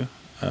there too.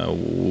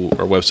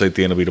 Our website,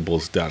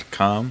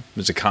 TheUndebeatables.com.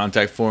 There's a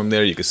contact form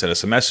there. You can send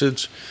us a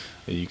message.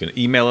 You can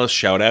email us,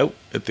 shout out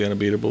at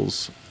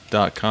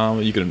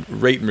TheUndebeatables.com. You can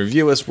rate and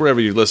review us wherever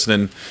you're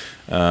listening.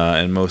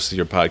 And most of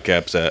your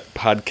podcast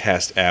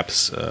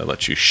apps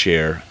let you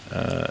share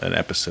an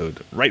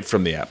episode right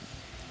from the app.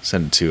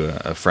 Send it to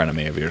a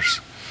frenemy of yours.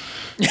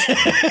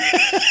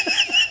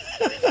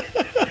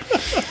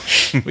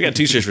 We got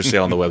t-shirts for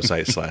sale on the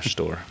website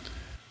 /store.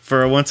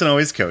 For a once and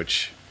always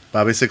coach,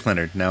 Bobby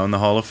Sick-Leonard, now in the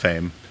Hall of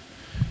Fame.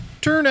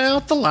 Turn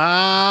out the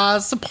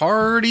lights, the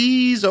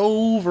party's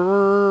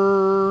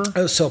over.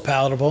 That was so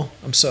palatable.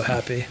 I'm so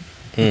happy.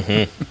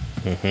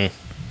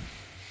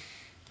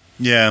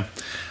 Yeah.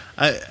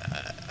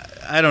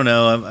 I don't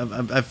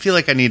know. I feel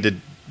like I need to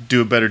do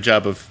a better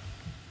job of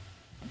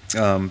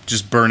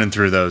just burning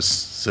through those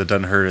so it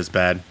doesn't hurt as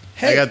bad.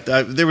 Hey,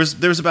 there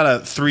was about a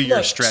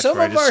 3-year stretch where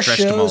I just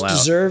stretched them all out. Some of our shows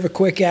deserve a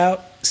quick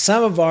out.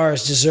 Some of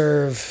ours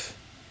deserve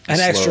an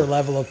extra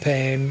level of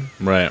pain.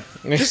 Right.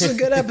 This is a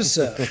good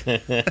episode.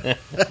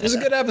 This is a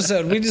good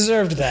episode. We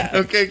deserved that.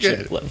 Okay,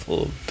 good.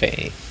 Level of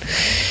pain.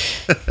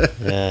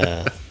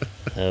 That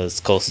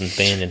was Colson's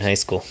band in high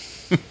school.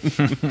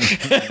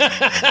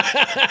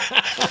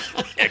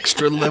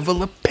 Extra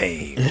level of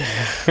pain.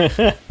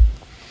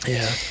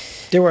 Yeah.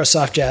 They were a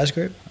soft jazz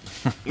group.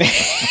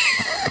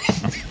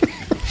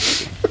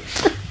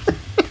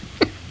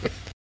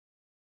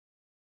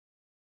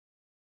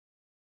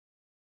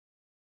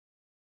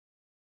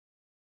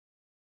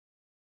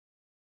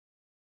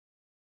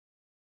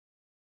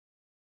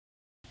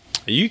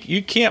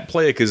 You can't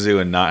play a kazoo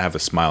and not have a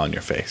smile on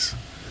your face.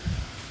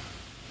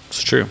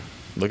 It's true.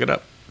 Look it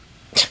up.